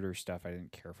weirder stuff I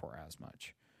didn't care for as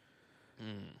much.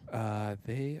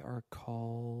 They are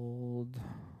called,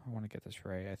 I want to get this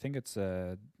right. I think it's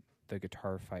the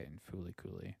Guitar Fight in Fooly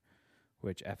Cooly,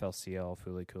 which FLCL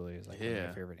Fooly Cooly is like one of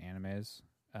my favorite animes.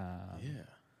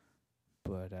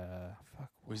 But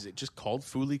fuck. Was it just called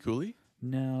Fooly Cooly?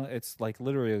 No, it's like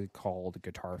literally called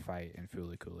Guitar Fight in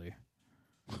Fooly Cooly.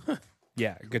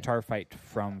 Yeah, Guitar Fight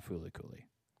from Fooly Cooly.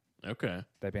 Okay.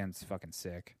 That band's fucking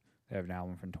sick. They have an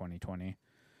album from 2020.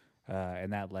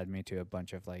 And that led me to a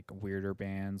bunch of like weirder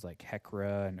bands like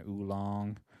Hekra and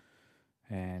Oolong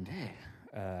and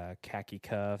Khaki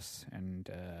Cuffs and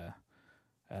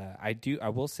I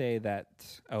will say that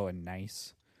and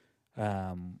Nice.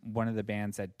 One of the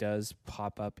bands that does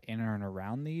pop up in and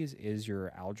around these is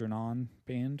your Algernon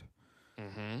band.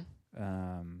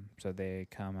 So they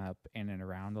come up in and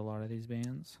around a lot of these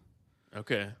bands.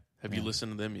 Okay. Have you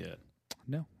listened to them yet?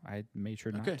 No, I made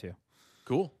sure not to.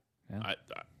 Cool. Yeah.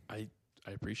 I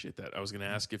appreciate that. I was going to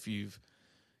ask if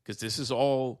because this is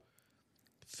all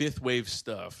fifth wave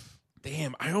stuff.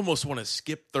 Damn, I almost want to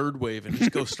skip third wave and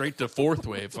just go straight to fourth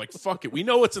wave. Like, fuck it. We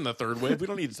know what's in the third wave. We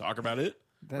don't need to talk about it.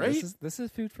 Right? This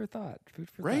is food for thought. Food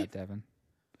for Right? thought, Devin.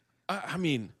 I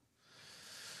mean,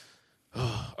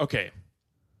 okay.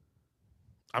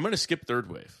 I'm going to skip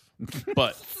third wave,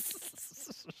 but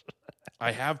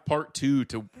I have part 2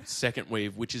 to second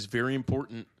wave, which is very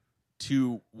important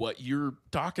to what you're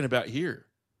talking about here.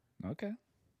 Okay.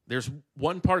 There's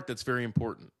one part that's very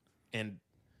important, and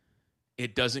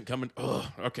it doesn't come in. Oh,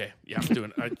 okay. Yeah, I'm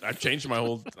doing it. I changed my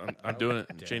whole. I'm doing it.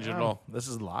 I'm changing it all. This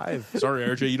is live. Sorry,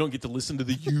 RJ. You don't get to listen to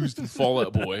the used and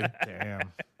Fallout Boy.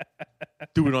 Damn.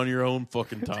 Do it on your own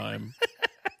fucking time.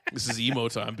 This is emo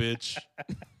time, bitch.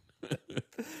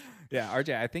 Yeah,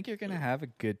 RJ, I think you're gonna have a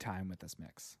good time with this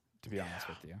mix. To be honest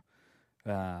with you,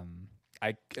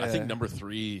 I think number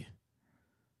 3.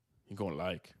 You're going to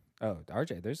like. Oh,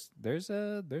 RJ,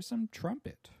 there's some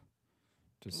trumpet.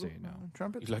 Just so you know,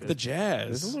 Trumpet. You like the jazz.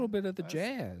 there's a little bit of the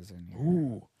jazz in here.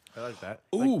 Ooh. I like that.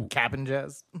 Ooh. Like cabin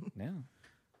jazz. Yeah.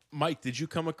 Mike, did you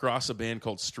come across a band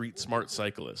called Street Smart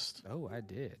Cyclist? Oh, I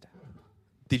did.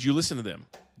 Did you listen to them?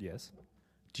 Yes.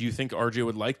 Do you think RJ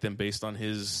would like them based on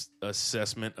his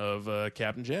assessment of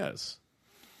Captain Jazz?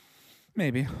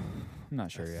 Maybe. I'm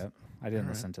not sure yet. I didn't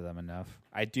listen to them enough.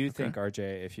 I do think,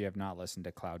 RJ, if you have not listened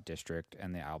to Cloud District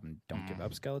and the album Don't Give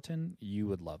Up Skeleton, you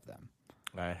would love them.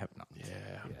 I have not. Yeah.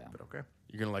 But okay.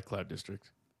 You're going to like Cloud District.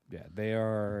 Yeah, they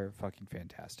are fucking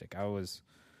fantastic. I was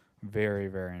very,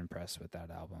 very impressed with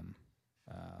that album.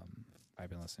 I've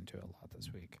been listening to it a lot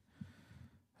this week.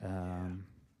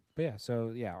 But yeah,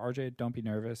 so yeah, RJ, don't be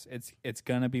nervous. It's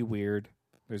gonna be weird.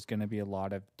 There's gonna be a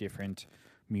lot of different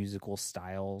musical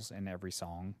styles in every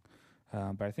song,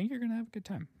 but I think you're gonna have a good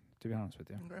time. To be honest with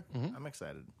you, Okay. I'm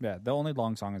excited. yeah. The only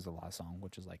long song is the last song,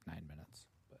 which is like 9 minutes.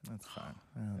 That's fine.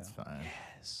 That's fine.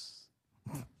 Yes.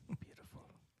 Beautiful.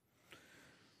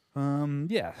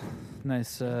 Yeah,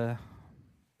 nice,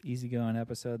 easygoing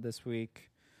episode this week.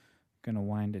 Gonna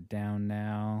wind it down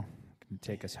now. Gonna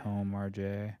take us home,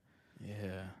 RJ.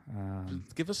 Yeah.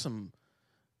 Give us some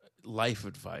life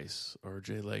advice,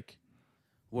 RJ. Like,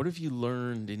 what have you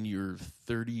learned in your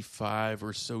 35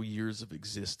 or so years of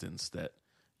existence that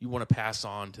you want to pass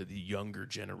on to the younger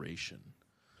generation?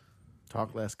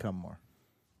 Talk less, come more.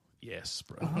 Yes,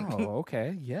 bro. Oh,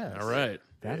 okay. Yes. All right.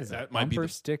 That is that a might be bumper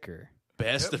the sticker.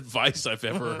 best advice I've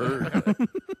ever heard.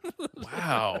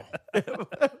 Wow.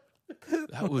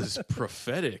 That was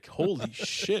prophetic. Holy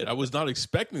shit. I was not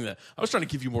expecting that. I was trying to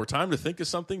give you more time to think of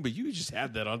something, but you just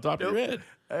had that on top of your head.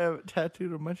 I have it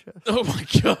tattooed on my chest. Oh my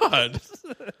God.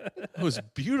 That was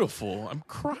beautiful. I'm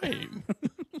crying.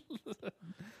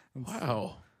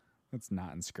 Wow. It's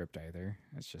not in script either.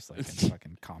 It's just like in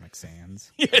fucking Comic Sans.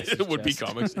 Yeah, it would be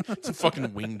comics. Some fucking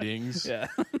wingdings. Yeah.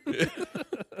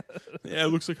 Yeah, it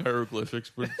looks like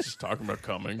hieroglyphics, but it's just talking about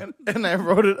coming. And I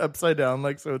wrote it upside down,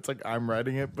 like so it's like I'm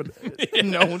writing it, but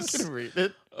no one can read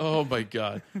it. Oh my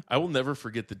God. I will never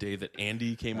forget the day that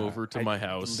Andy came over to my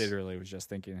house. Literally was just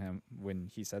thinking him when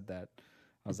he said that.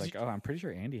 I was like, oh, I'm pretty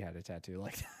sure Andy had a tattoo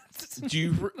like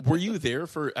that. Were you there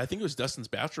for, I think it was Dustin's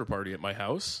bachelor party at my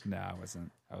house? No, I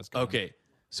wasn't. I was gone. Okay.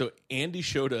 So Andy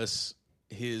showed us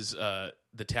his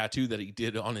the tattoo that he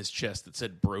did on his chest that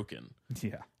said broken.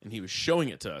 Yeah. And he was showing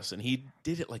it to us, and he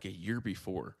did it like a year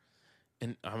before.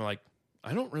 And I'm like,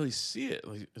 I don't really see it.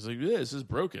 Like, it's like, yeah, this is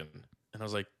broken. And I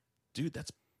was like, dude,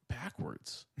 that's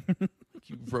backwards.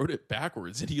 You wrote it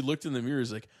backwards. And he looked in the mirror,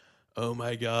 he's like, oh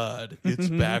my God, it's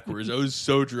backwards. I was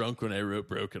so drunk when I wrote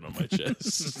broken on my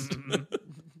chest.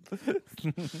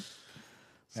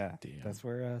 Yeah. Damn. That's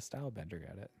where Stylebender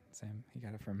got it. Sam, he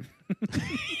got it from.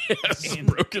 Yes,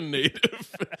 broken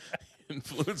native.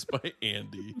 Influenced by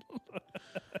Andy.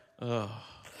 Oh.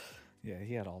 Yeah,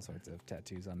 he had all sorts of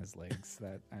tattoos on his legs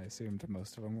that I assumed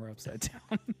most of them were upside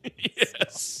down.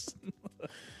 Yes.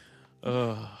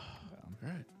 All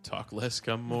right. Talk less,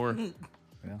 come more.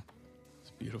 Yeah.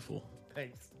 It's beautiful.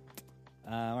 Thanks.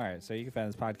 All right, so you can find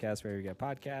this podcast wherever you get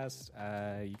podcasts.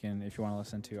 You can, if you want to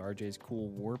listen to RJ's cool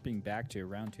warping back to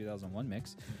around 2001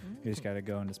 mix, you just got to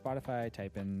go into Spotify,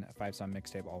 type in 5-song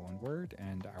mixtape, all one word,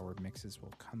 and our mixes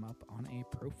will come up on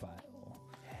a profile.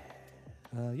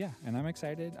 Yeah, and I'm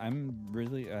excited.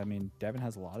 Devin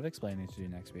has a lot of explaining to do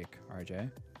next week,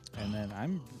 RJ, and then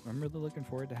I'm really looking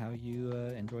forward to how you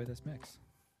enjoy this mix.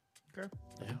 Okay.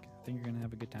 Yeah. I think you're gonna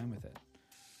have a good time with it.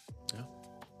 Yeah.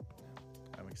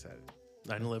 I'm excited.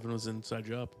 9/11 was an inside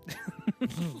job.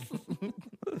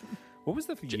 What was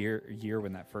the year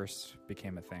when that first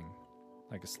became a thing?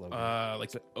 Like a slogan? Like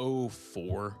 04.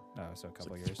 Oh, so a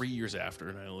couple Like years. 3 years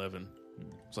after 9/11.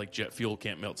 It's like jet fuel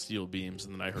can't melt steel beams.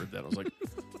 And then I heard that. I was like,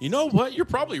 you know what? You're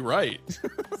probably right.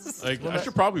 Like, I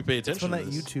should probably pay That's attention when to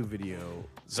that this. YouTube video.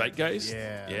 Zeitgeist?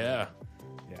 Yeah. Yeah.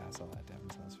 Yeah, I saw that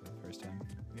Devin's house for the first time.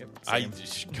 Yep. I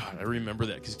remember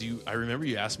that because I remember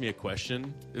you asked me a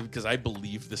question because I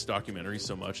believed this documentary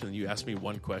so much, and then you asked me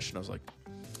one question. I was like,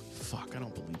 "Fuck, I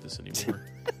don't believe this anymore."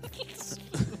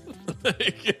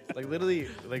 Like literally,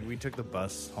 like we took the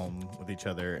bus home with each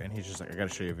other, and he's just like, "I got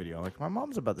to show you a video." I'm like, my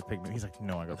mom's about to pick me. He's like,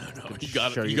 "No, I go.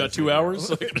 No, you got 2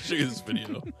 hours. I got to show you this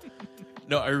video.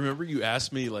 No, I remember you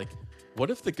asked me like,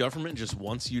 "What if the government just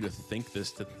wants you to think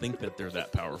that they're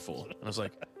that powerful?" And I was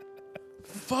like,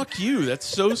 "Fuck you! That's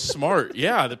so smart.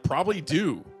 Yeah, they probably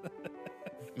do.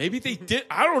 Maybe they did.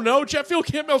 I don't know. Jet fuel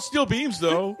can't melt steel beams,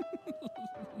 though."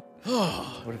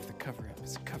 What if the cover-up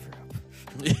is a cover-up?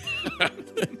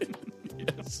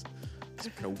 Yes.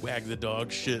 Just gonna wag the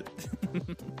dog shit.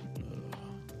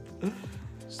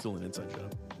 Still an inside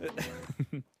job.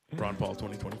 Ron Paul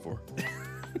 2024.